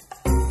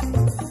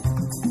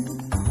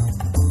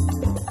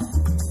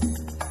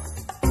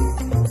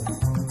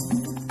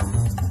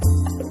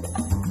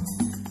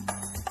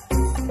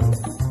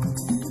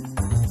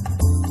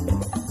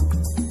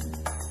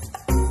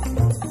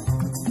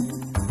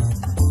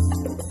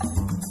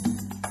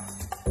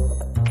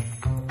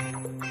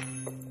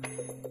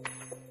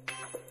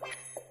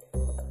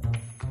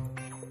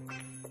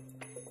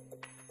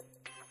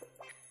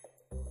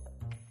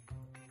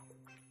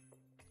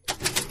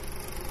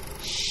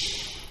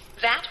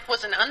 That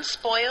was an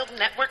Unspoiled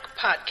Network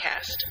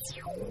podcast.